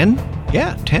 10?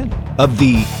 Yeah, 10 of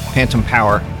the Phantom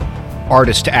Power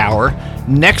Artist Hour.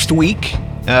 Next week,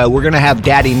 we're going to have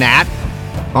Daddy Nat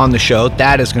on the show.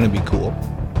 That is going to be cool.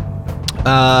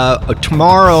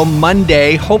 Tomorrow,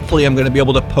 Monday, hopefully I'm going to be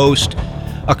able to post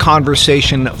a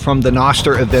conversation from the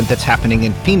Noster event that's happening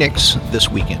in Phoenix this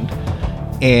weekend.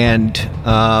 And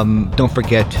don't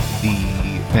forget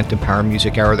the Phantom Power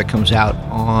Music Hour that comes out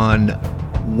on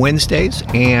Wednesdays,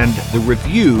 and the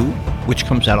review, which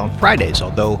comes out on Fridays,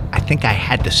 although I think I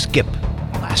had to skip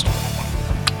last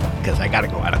Friday because I got to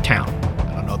go out of town.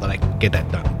 I don't know that I can get that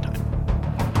done in time.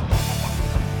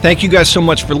 Thank you guys so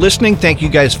much for listening. Thank you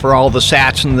guys for all the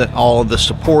sats and all of the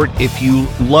support. If you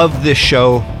love this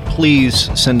show, please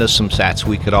send us some sats.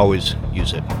 We could always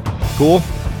use it. Cool?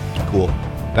 Cool.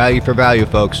 Value for value,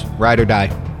 folks. Ride or die.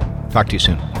 Talk to you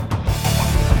soon.